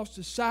 He lost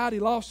his sight, he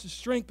lost his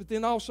strength, but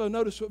then also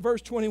notice what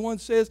verse 21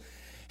 says.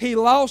 He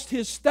lost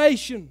his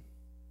station.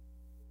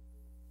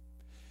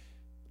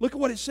 Look at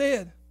what it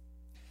said.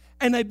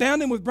 And they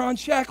bound him with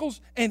bronze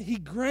shackles, and he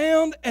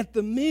ground at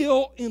the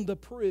mill in the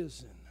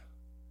prison.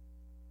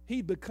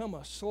 He'd become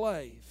a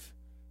slave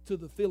to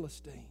the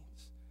Philistines.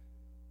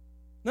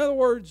 In other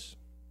words,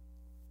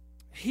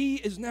 he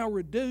is now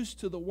reduced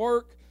to the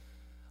work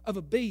of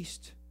a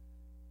beast.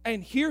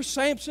 And here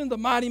Samson, the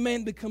mighty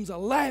man, becomes a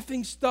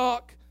laughing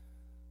stock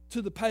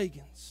to the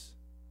pagans.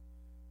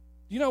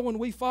 You know, when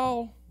we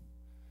fall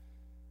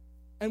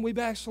and we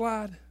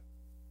backslide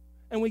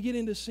and we get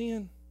into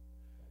sin,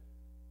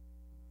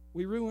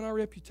 we ruin our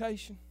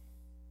reputation.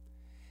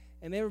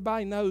 And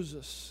everybody knows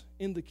us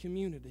in the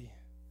community.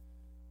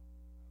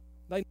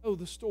 They know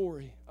the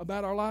story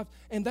about our lives,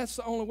 and that's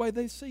the only way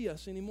they see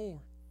us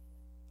anymore.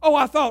 Oh,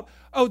 I thought,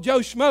 Joe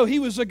Schmo, he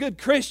was a good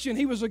Christian,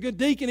 he was a good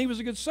deacon, he was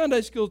a good Sunday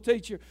school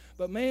teacher.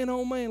 But man,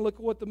 oh man, look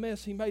at what the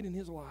mess he made in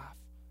his life.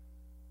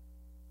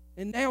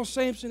 And now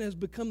Samson has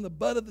become the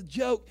butt of the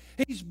joke.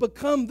 He's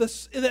become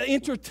the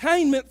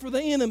entertainment for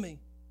the enemy.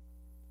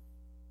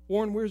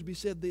 Warren Wiersbe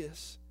said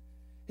this.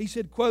 He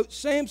said, quote,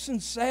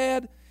 Samson's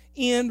sad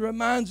end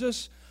reminds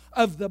us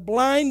of the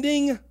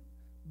blinding,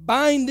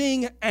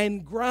 binding,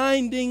 and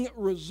grinding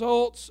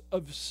results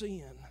of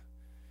sin.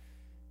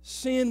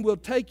 Sin will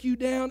take you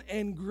down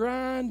and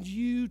grind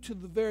you to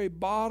the very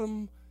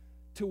bottom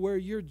to where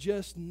you're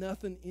just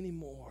nothing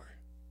anymore.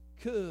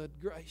 Good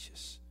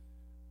gracious.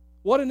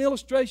 What an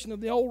illustration of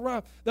the old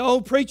rhyme. The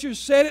old preacher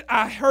said it.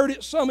 I heard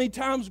it so many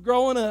times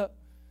growing up.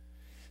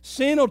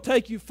 Sin will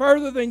take you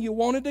further than you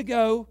wanted to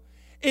go.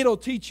 It'll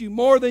teach you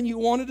more than you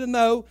wanted to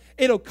know.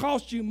 It'll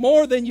cost you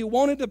more than you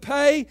wanted to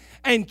pay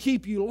and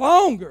keep you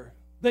longer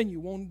than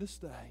you wanted to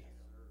stay.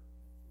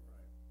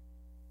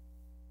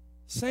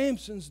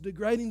 Samson's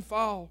degrading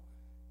fall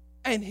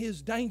and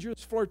his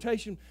dangerous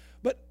flirtation.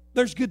 But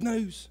there's good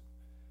news.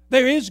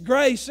 There is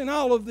grace in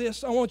all of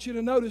this. I want you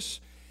to notice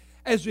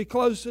as we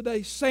close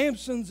today,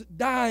 Samson's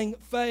dying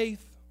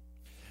faith.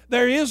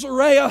 There is a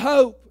ray of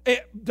hope.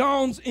 It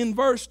dawns in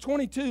verse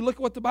 22.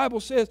 Look what the Bible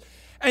says.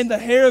 And the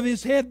hair of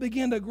his head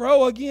began to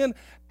grow again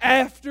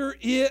after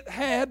it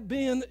had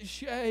been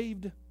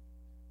shaved.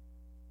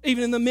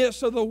 Even in the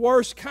midst of the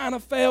worst kind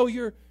of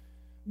failure,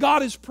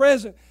 God is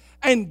present.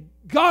 And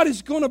God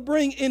is going to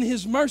bring in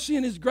His mercy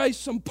and His grace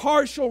some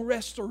partial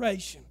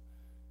restoration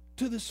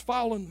to this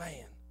fallen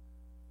man.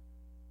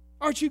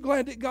 Aren't you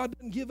glad that God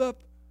didn't give up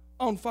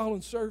on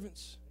fallen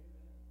servants?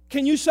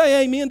 Can you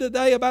say amen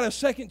today about a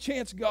second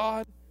chance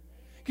God?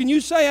 Can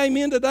you say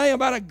amen today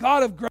about a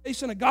God of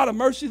grace and a God of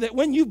mercy, that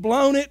when you've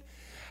blown it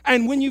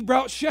and when you've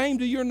brought shame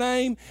to your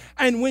name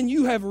and when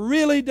you have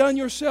really done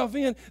yourself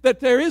in, that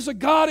there is a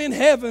God in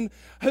heaven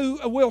who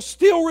will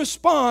still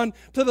respond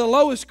to the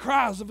lowest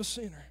cries of a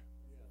sinner?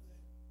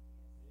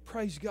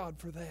 Praise God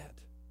for that.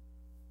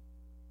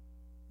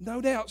 No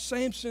doubt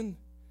Samson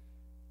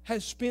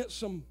has spent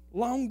some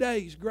long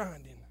days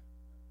grinding.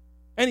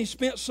 And he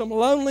spent some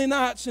lonely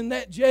nights in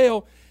that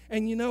jail.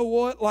 And you know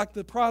what? Like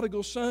the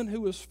prodigal son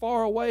who was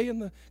far away in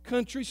the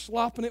country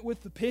slopping it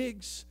with the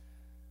pigs.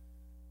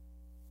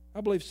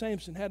 I believe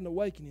Samson had an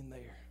awakening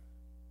there.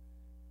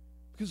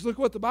 Because look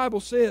what the Bible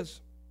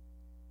says.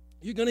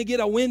 You're going to get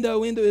a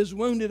window into his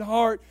wounded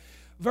heart.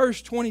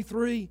 Verse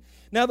 23.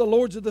 Now the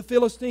lords of the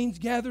Philistines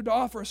gathered to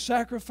offer a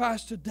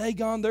sacrifice to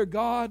Dagon their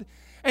God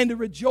and to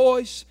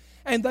rejoice.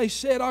 And they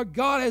said, our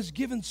God has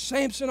given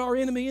Samson our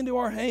enemy into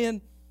our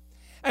hand.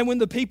 And when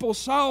the people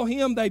saw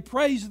him, they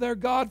praised their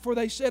God, for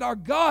they said, our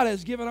God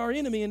has given our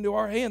enemy into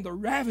our hand, the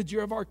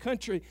ravager of our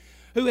country,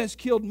 who has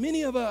killed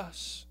many of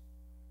us.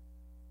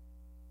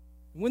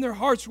 When their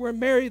hearts were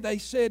merry, they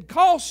said,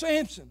 call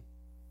Samson,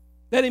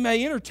 that he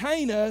may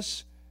entertain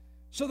us.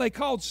 So they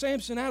called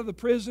Samson out of the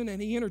prison, and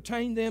he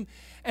entertained them,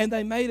 and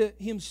they made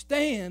him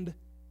stand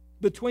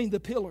between the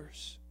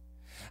pillars.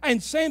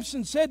 And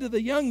Samson said to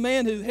the young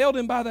man who held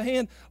him by the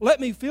hand, let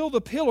me feel the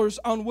pillars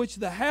on which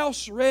the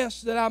house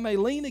rests, that I may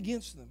lean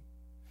against them.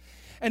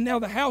 And now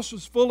the house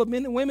was full of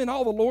men and women.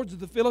 All the lords of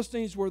the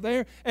Philistines were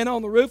there. And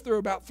on the roof there were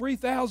about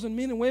 3,000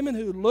 men and women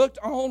who looked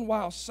on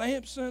while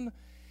Samson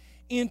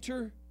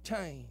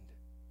entertained.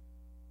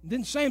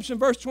 Then Samson,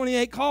 verse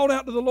 28, called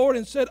out to the Lord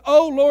and said,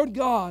 O Lord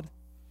God,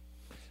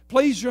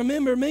 please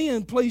remember me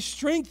and please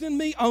strengthen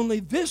me only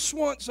this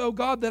once, O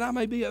God, that I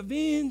may be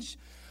avenged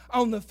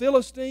on the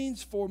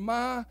Philistines for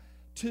my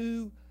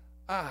two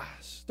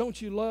eyes.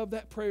 Don't you love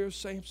that prayer of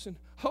Samson?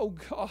 Oh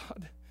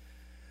God,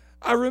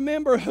 I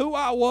remember who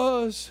I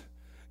was.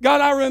 God,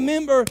 I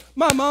remember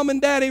my mom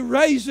and daddy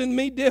raising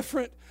me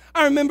different.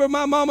 I remember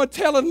my mama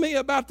telling me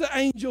about the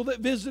angel that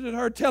visited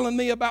her, telling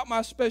me about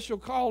my special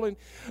calling.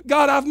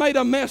 God, I've made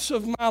a mess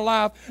of my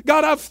life.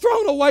 God, I've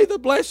thrown away the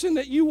blessing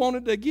that you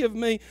wanted to give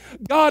me.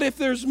 God, if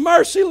there's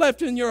mercy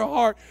left in your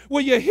heart,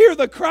 will you hear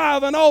the cry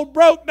of an old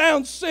broke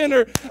down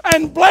sinner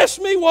and bless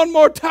me one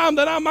more time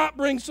that I might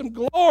bring some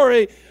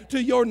glory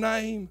to your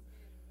name?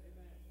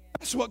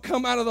 That's what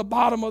come out of the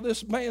bottom of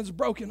this man's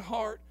broken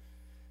heart.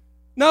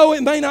 No,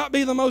 it may not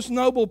be the most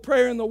noble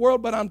prayer in the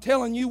world, but I'm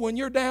telling you, when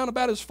you're down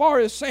about as far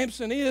as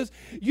Samson is,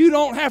 you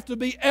don't have to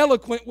be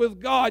eloquent with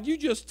God. You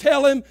just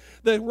tell Him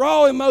the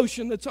raw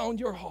emotion that's on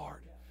your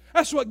heart.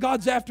 That's what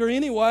God's after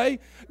anyway.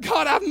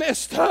 God, I've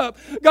messed up.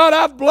 God,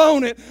 I've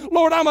blown it.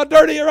 Lord, I'm a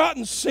dirty,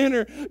 rotten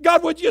sinner.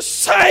 God, would you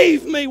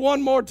save me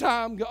one more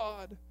time,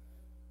 God?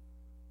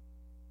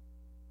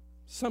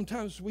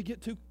 Sometimes we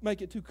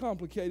make it too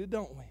complicated,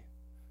 don't we?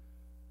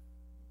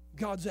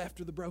 God's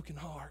after the broken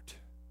heart.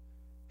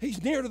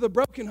 He's near to the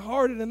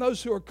brokenhearted and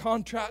those who are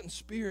contrite in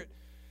spirit.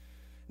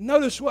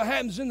 Notice what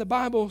happens in the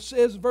Bible. It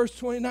says in verse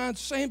 29,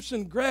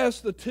 Samson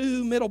grasped the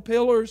two middle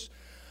pillars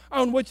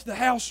on which the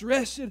house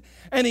rested,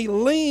 and he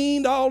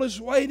leaned all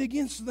his weight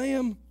against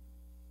them,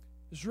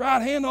 his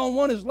right hand on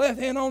one, his left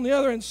hand on the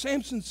other. And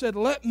Samson said,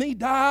 "Let me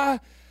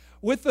die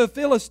with the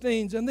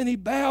Philistines." And then he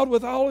bowed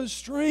with all his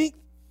strength,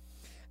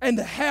 and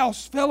the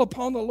house fell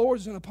upon the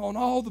lords and upon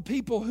all the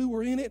people who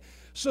were in it.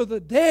 So the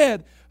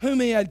dead whom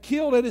he had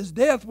killed at his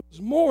death was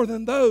more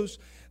than those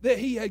that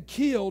he had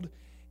killed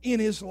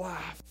in his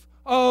life.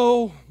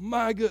 Oh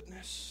my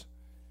goodness.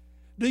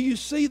 Do you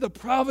see the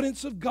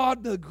providence of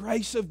God, the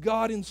grace of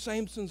God in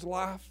Samson's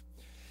life?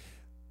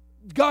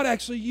 God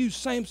actually used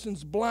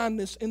Samson's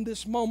blindness in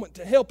this moment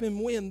to help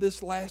him win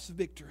this last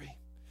victory.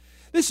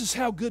 This is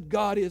how good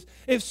God is.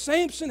 If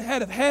Samson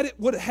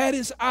would have had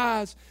his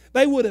eyes,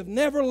 they would have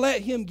never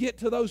let him get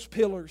to those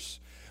pillars.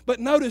 But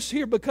notice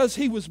here, because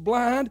he was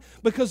blind,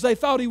 because they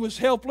thought he was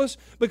helpless,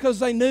 because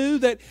they knew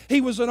that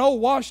he was an old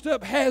washed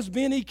up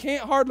has-been, he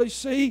can't hardly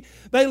see,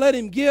 they let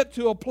him get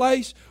to a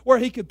place where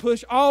he could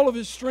push all of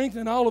his strength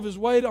and all of his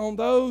weight on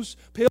those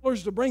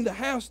pillars to bring the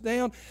house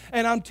down.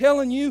 And I'm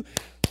telling you,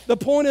 the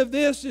point of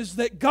this is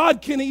that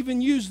God can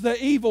even use the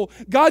evil.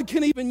 God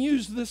can even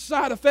use the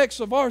side effects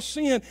of our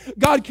sin.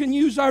 God can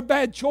use our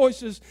bad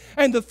choices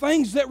and the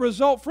things that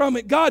result from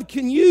it. God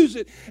can use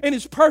it in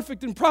His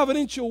perfect and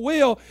providential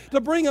will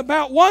to bring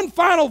about one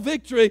final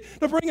victory,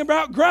 to bring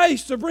about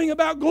grace, to bring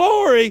about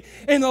glory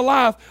in the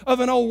life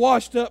of an old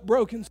washed up,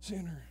 broken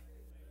sinner.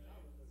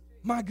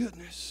 My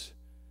goodness.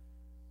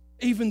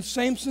 Even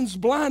Samson's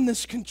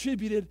blindness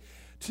contributed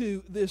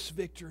to this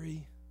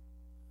victory.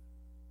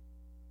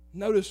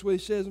 Notice what he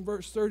says in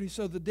verse 30.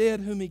 So the dead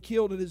whom he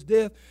killed at his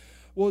death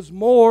was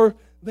more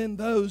than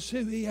those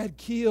who he had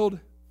killed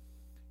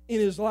in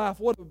his life.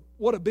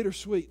 What a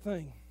bittersweet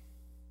thing.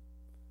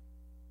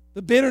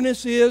 The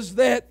bitterness is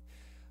that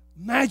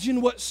imagine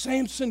what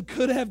Samson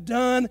could have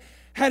done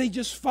had he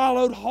just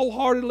followed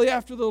wholeheartedly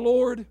after the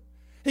Lord.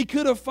 He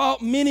could have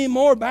fought many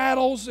more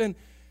battles and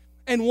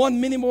won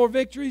many more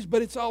victories,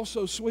 but it's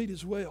also sweet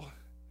as well.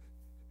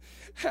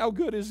 How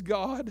good is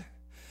God?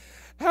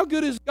 How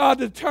good is God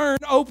to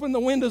open the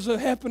windows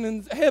of heaven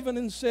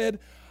and said,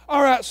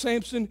 "All right,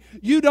 Samson,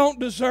 you don't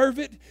deserve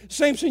it.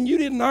 Samson, you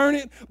didn't earn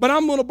it, but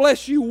I'm going to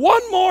bless you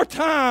one more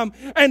time."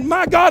 And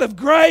my God of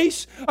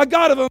grace, a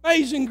God of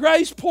amazing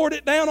grace, poured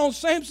it down on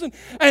Samson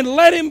and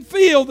let him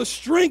feel the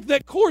strength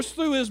that coursed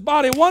through his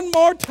body one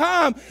more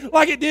time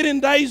like it did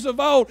in days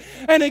of old.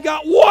 And he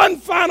got one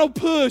final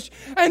push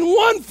and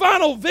one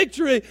final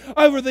victory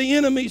over the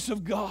enemies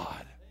of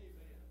God.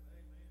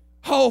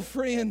 Oh,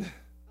 friend,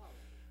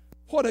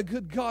 what a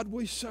good God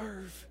we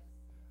serve.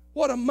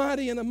 What a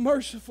mighty and a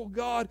merciful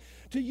God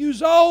to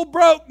use old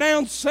broke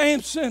down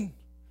Samson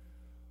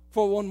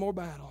for one more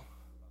battle,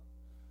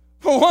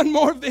 for one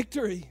more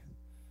victory.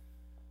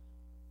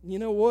 You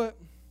know what?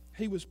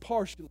 He was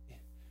partially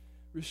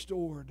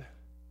restored.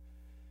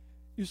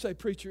 You say,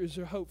 "Preacher, is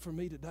there hope for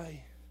me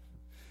today?"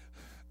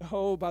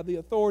 Oh, by the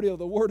authority of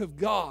the Word of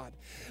God,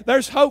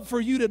 there's hope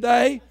for you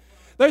today.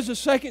 There's a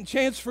second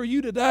chance for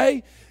you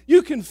today.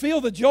 You can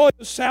feel the joy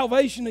of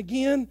salvation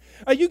again.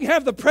 You can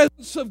have the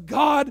presence of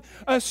God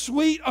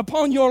sweet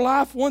upon your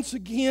life once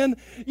again.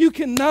 You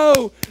can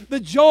know the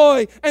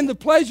joy and the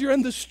pleasure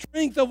and the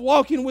strength of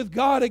walking with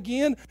God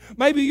again.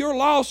 Maybe you're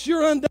lost,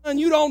 you're undone,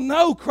 you don't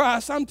know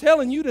Christ. I'm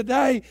telling you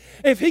today,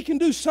 if He can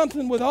do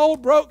something with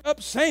old broke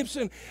up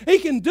Samson, He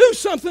can do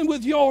something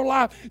with your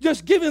life.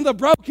 Just give Him the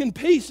broken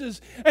pieces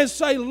and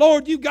say,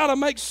 "Lord, you've got to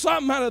make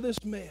something out of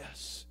this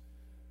mess."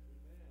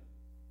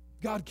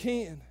 God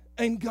can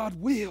and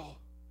God will,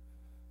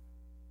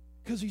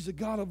 because He's a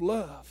God of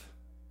love.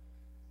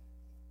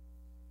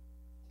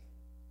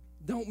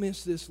 Don't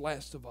miss this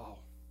last of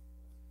all.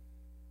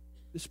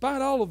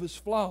 Despite all of his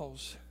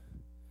flaws,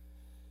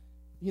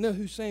 you know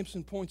who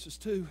Samson points us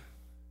to?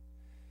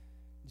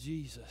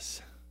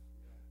 Jesus.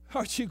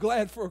 Aren't you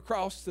glad for a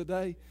cross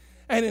today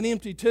and an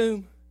empty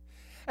tomb?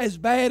 As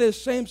bad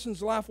as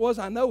Samson's life was,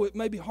 I know it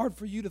may be hard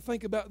for you to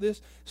think about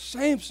this.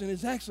 Samson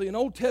is actually an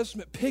Old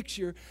Testament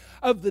picture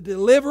of the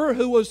deliverer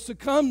who was to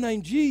come,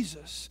 named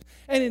Jesus.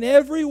 And in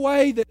every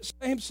way that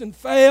Samson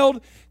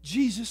failed,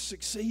 Jesus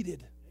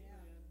succeeded.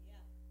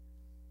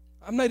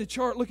 I made a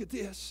chart. Look at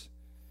this.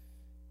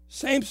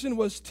 Samson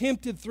was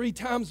tempted 3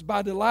 times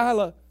by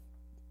Delilah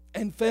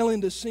and fell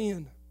into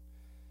sin.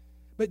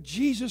 But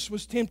Jesus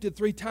was tempted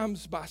 3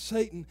 times by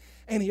Satan,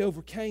 and he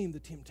overcame the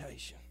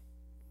temptation.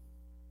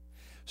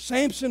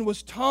 Samson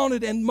was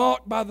taunted and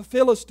mocked by the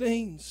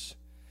Philistines.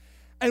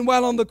 And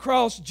while on the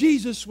cross,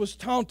 Jesus was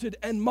taunted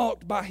and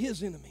mocked by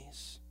his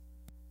enemies.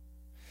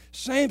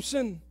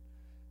 Samson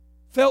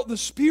felt the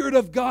Spirit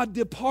of God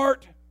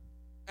depart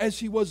as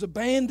he was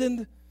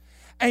abandoned.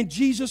 And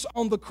Jesus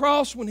on the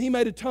cross, when He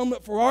made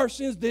atonement for our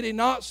sins, did He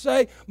not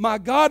say, my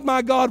God,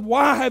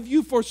 why have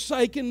you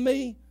forsaken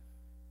me?"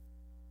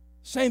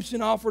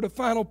 Samson offered a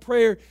final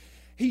prayer.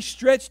 he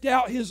stretched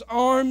out his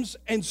arms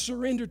and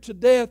surrendered to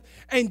death.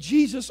 And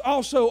Jesus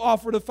also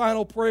offered a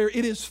final prayer.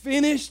 It is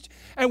finished.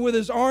 And with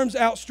his arms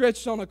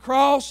outstretched on a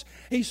cross,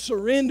 he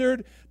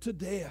surrendered to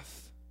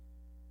death.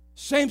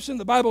 Samson,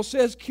 the Bible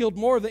says, killed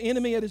more of the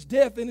enemy at his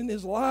death than in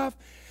his life.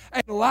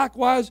 And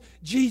likewise,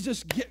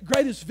 Jesus'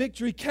 greatest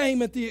victory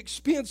came at the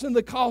expense and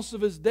the cost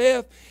of his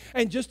death.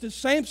 And just as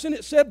Samson,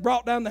 it said,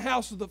 brought down the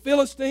house of the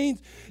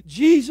Philistines,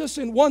 Jesus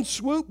in one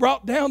swoop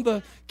brought down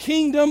the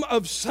kingdom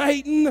of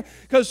Satan.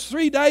 Because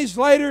 3 days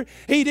later,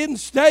 he didn't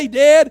stay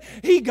dead.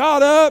 He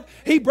got up,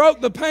 he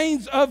broke the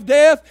pains of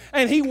death,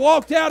 and he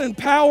walked out in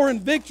power and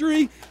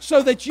victory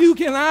so that you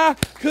and I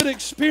could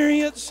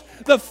experience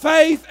the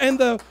faith and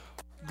the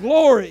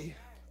glory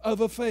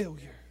of a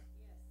failure.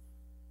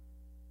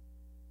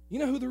 You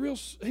know who the real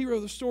hero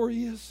of the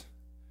story is?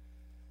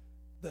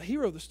 The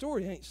hero of the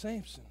story ain't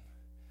Samson.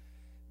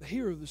 The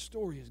hero of the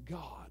story is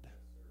God.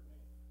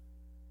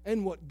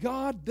 And what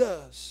God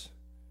does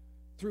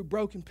through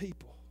broken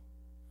people.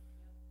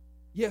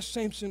 Yes,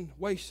 Samson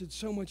wasted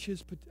so much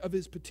of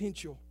his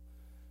potential.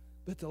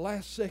 But the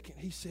last second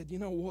he said, you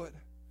know what?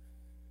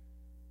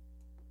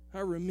 I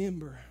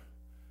remember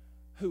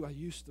who I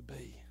used to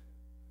be.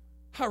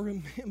 I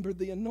remember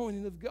the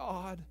anointing of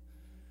God.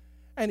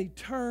 And he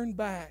turned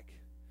back.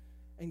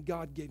 And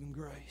God gave him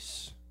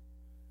grace.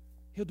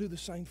 He'll do the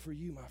same for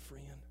you, my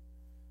friend.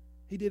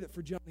 He did it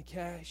for Johnny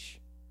Cash.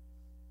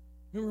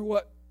 Remember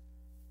what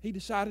he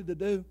decided to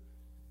do?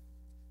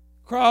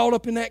 Crawled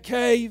up in that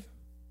cave,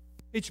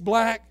 pitch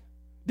black,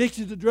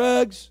 addicted to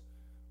drugs,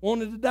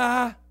 wanted to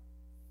die.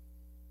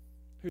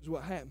 Here's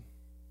what happened.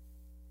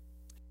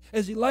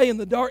 As he lay in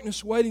the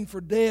darkness waiting for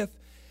death,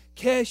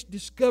 Cash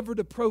discovered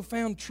a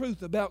profound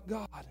truth about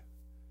God.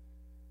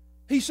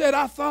 He said,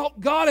 I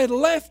thought God had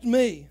left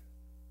me.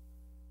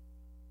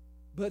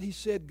 But he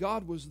said,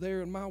 God was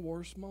there in my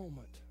worst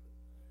moment.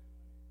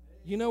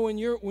 You know, when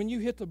you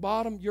hit the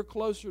bottom, you're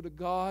closer to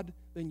God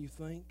than you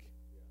think.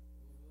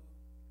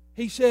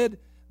 He said,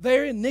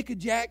 there in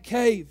Nickajack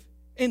Cave,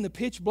 in the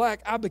pitch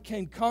black, I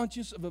became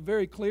conscious of a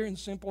very clear and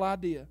simple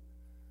idea.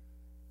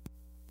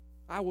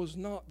 I was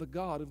not the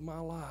God of my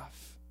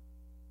life.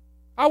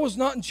 I was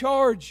not in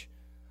charge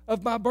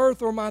of my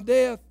birth or my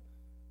death.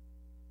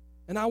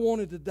 And I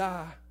wanted to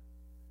die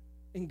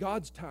in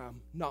God's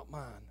time, not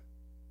mine.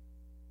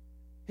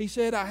 He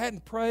said, I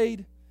hadn't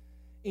prayed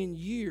in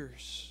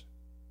years.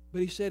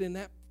 But he said, in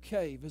that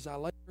cave, as I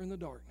lay there in the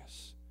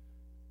darkness,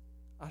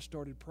 I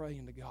started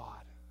praying to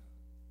God.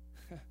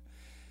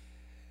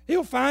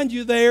 He'll find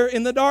you there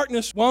in the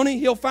darkness, won't he?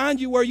 He'll find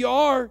you where you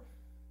are.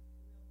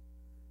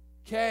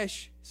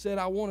 Cash said,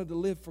 I wanted to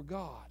live for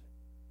God.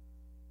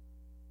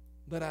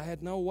 But I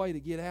had no way to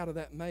get out of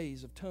that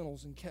maze of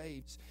tunnels and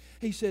caves.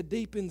 He said,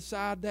 deep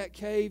inside that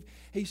cave,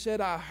 he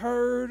said, I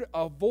heard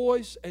a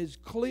voice as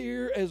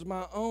clear as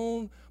my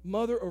own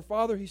mother or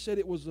father. He said,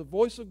 it was the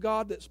voice of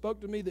God that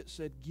spoke to me that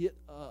said, get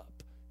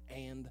up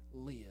and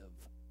live.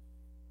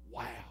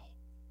 Wow.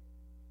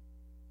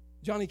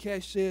 Johnny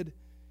Cash said,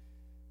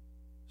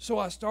 so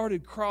I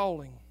started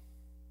crawling.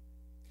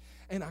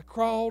 And I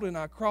crawled and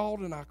I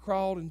crawled and I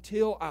crawled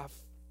until I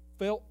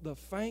felt the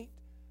faint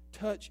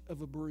touch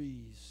of a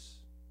breeze.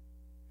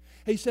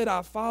 He said,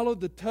 I followed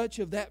the touch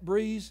of that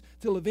breeze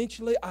till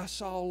eventually I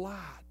saw light.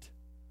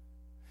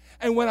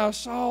 And when I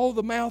saw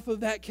the mouth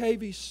of that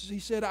cave, he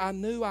said, I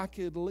knew I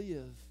could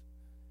live.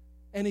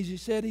 And as he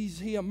said,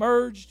 he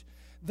emerged.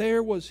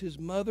 There was his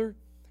mother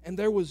and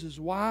there was his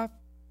wife.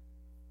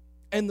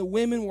 And the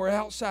women were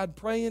outside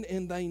praying,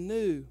 and they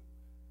knew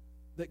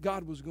that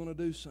God was going to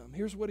do something.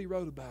 Here's what he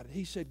wrote about it.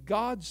 He said,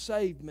 God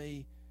saved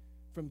me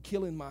from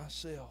killing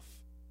myself.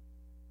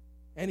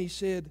 And he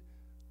said,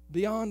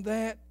 beyond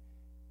that,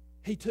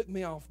 he took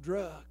me off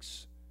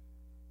drugs.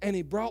 And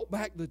he brought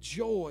back the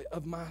joy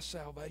of my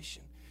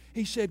salvation.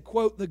 He said,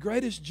 quote, the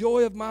greatest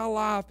joy of my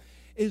life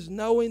is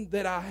knowing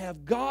that I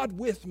have God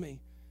with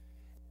me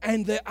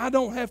and that I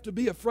don't have to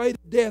be afraid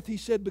of death. He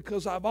said,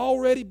 because I've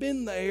already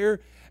been there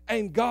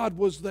and God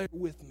was there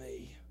with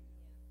me.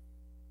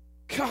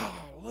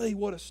 Golly,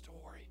 what a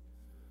story.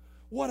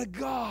 What a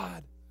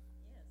God.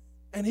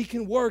 And he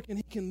can work and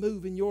he can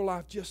move in your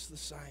life just the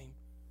same.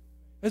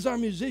 As our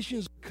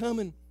musicians are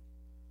coming,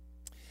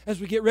 as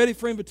we get ready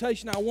for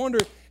invitation, I wonder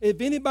if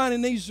anybody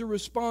needs to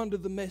respond to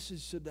the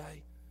message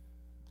today.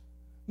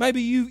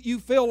 Maybe you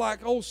feel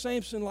like old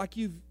Samson, like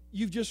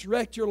you've just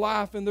wrecked your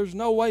life and there's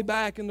no way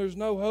back and there's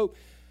no hope.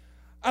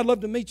 I'd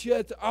love to meet you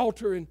at the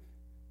altar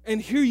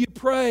and hear you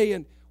pray,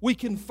 and we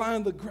can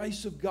find the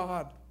grace of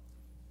God.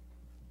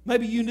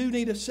 Maybe you do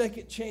need a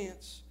second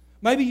chance.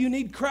 Maybe you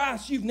need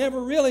Christ. You've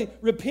never really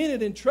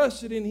repented and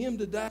trusted in Him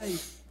today.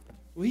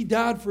 Well, He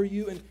died for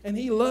you, and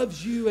He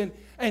loves you,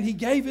 and He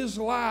gave His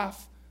life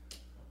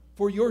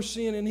for your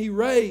sin, and He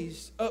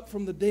raised up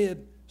from the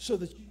dead so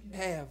that you can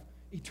have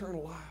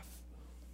eternal life.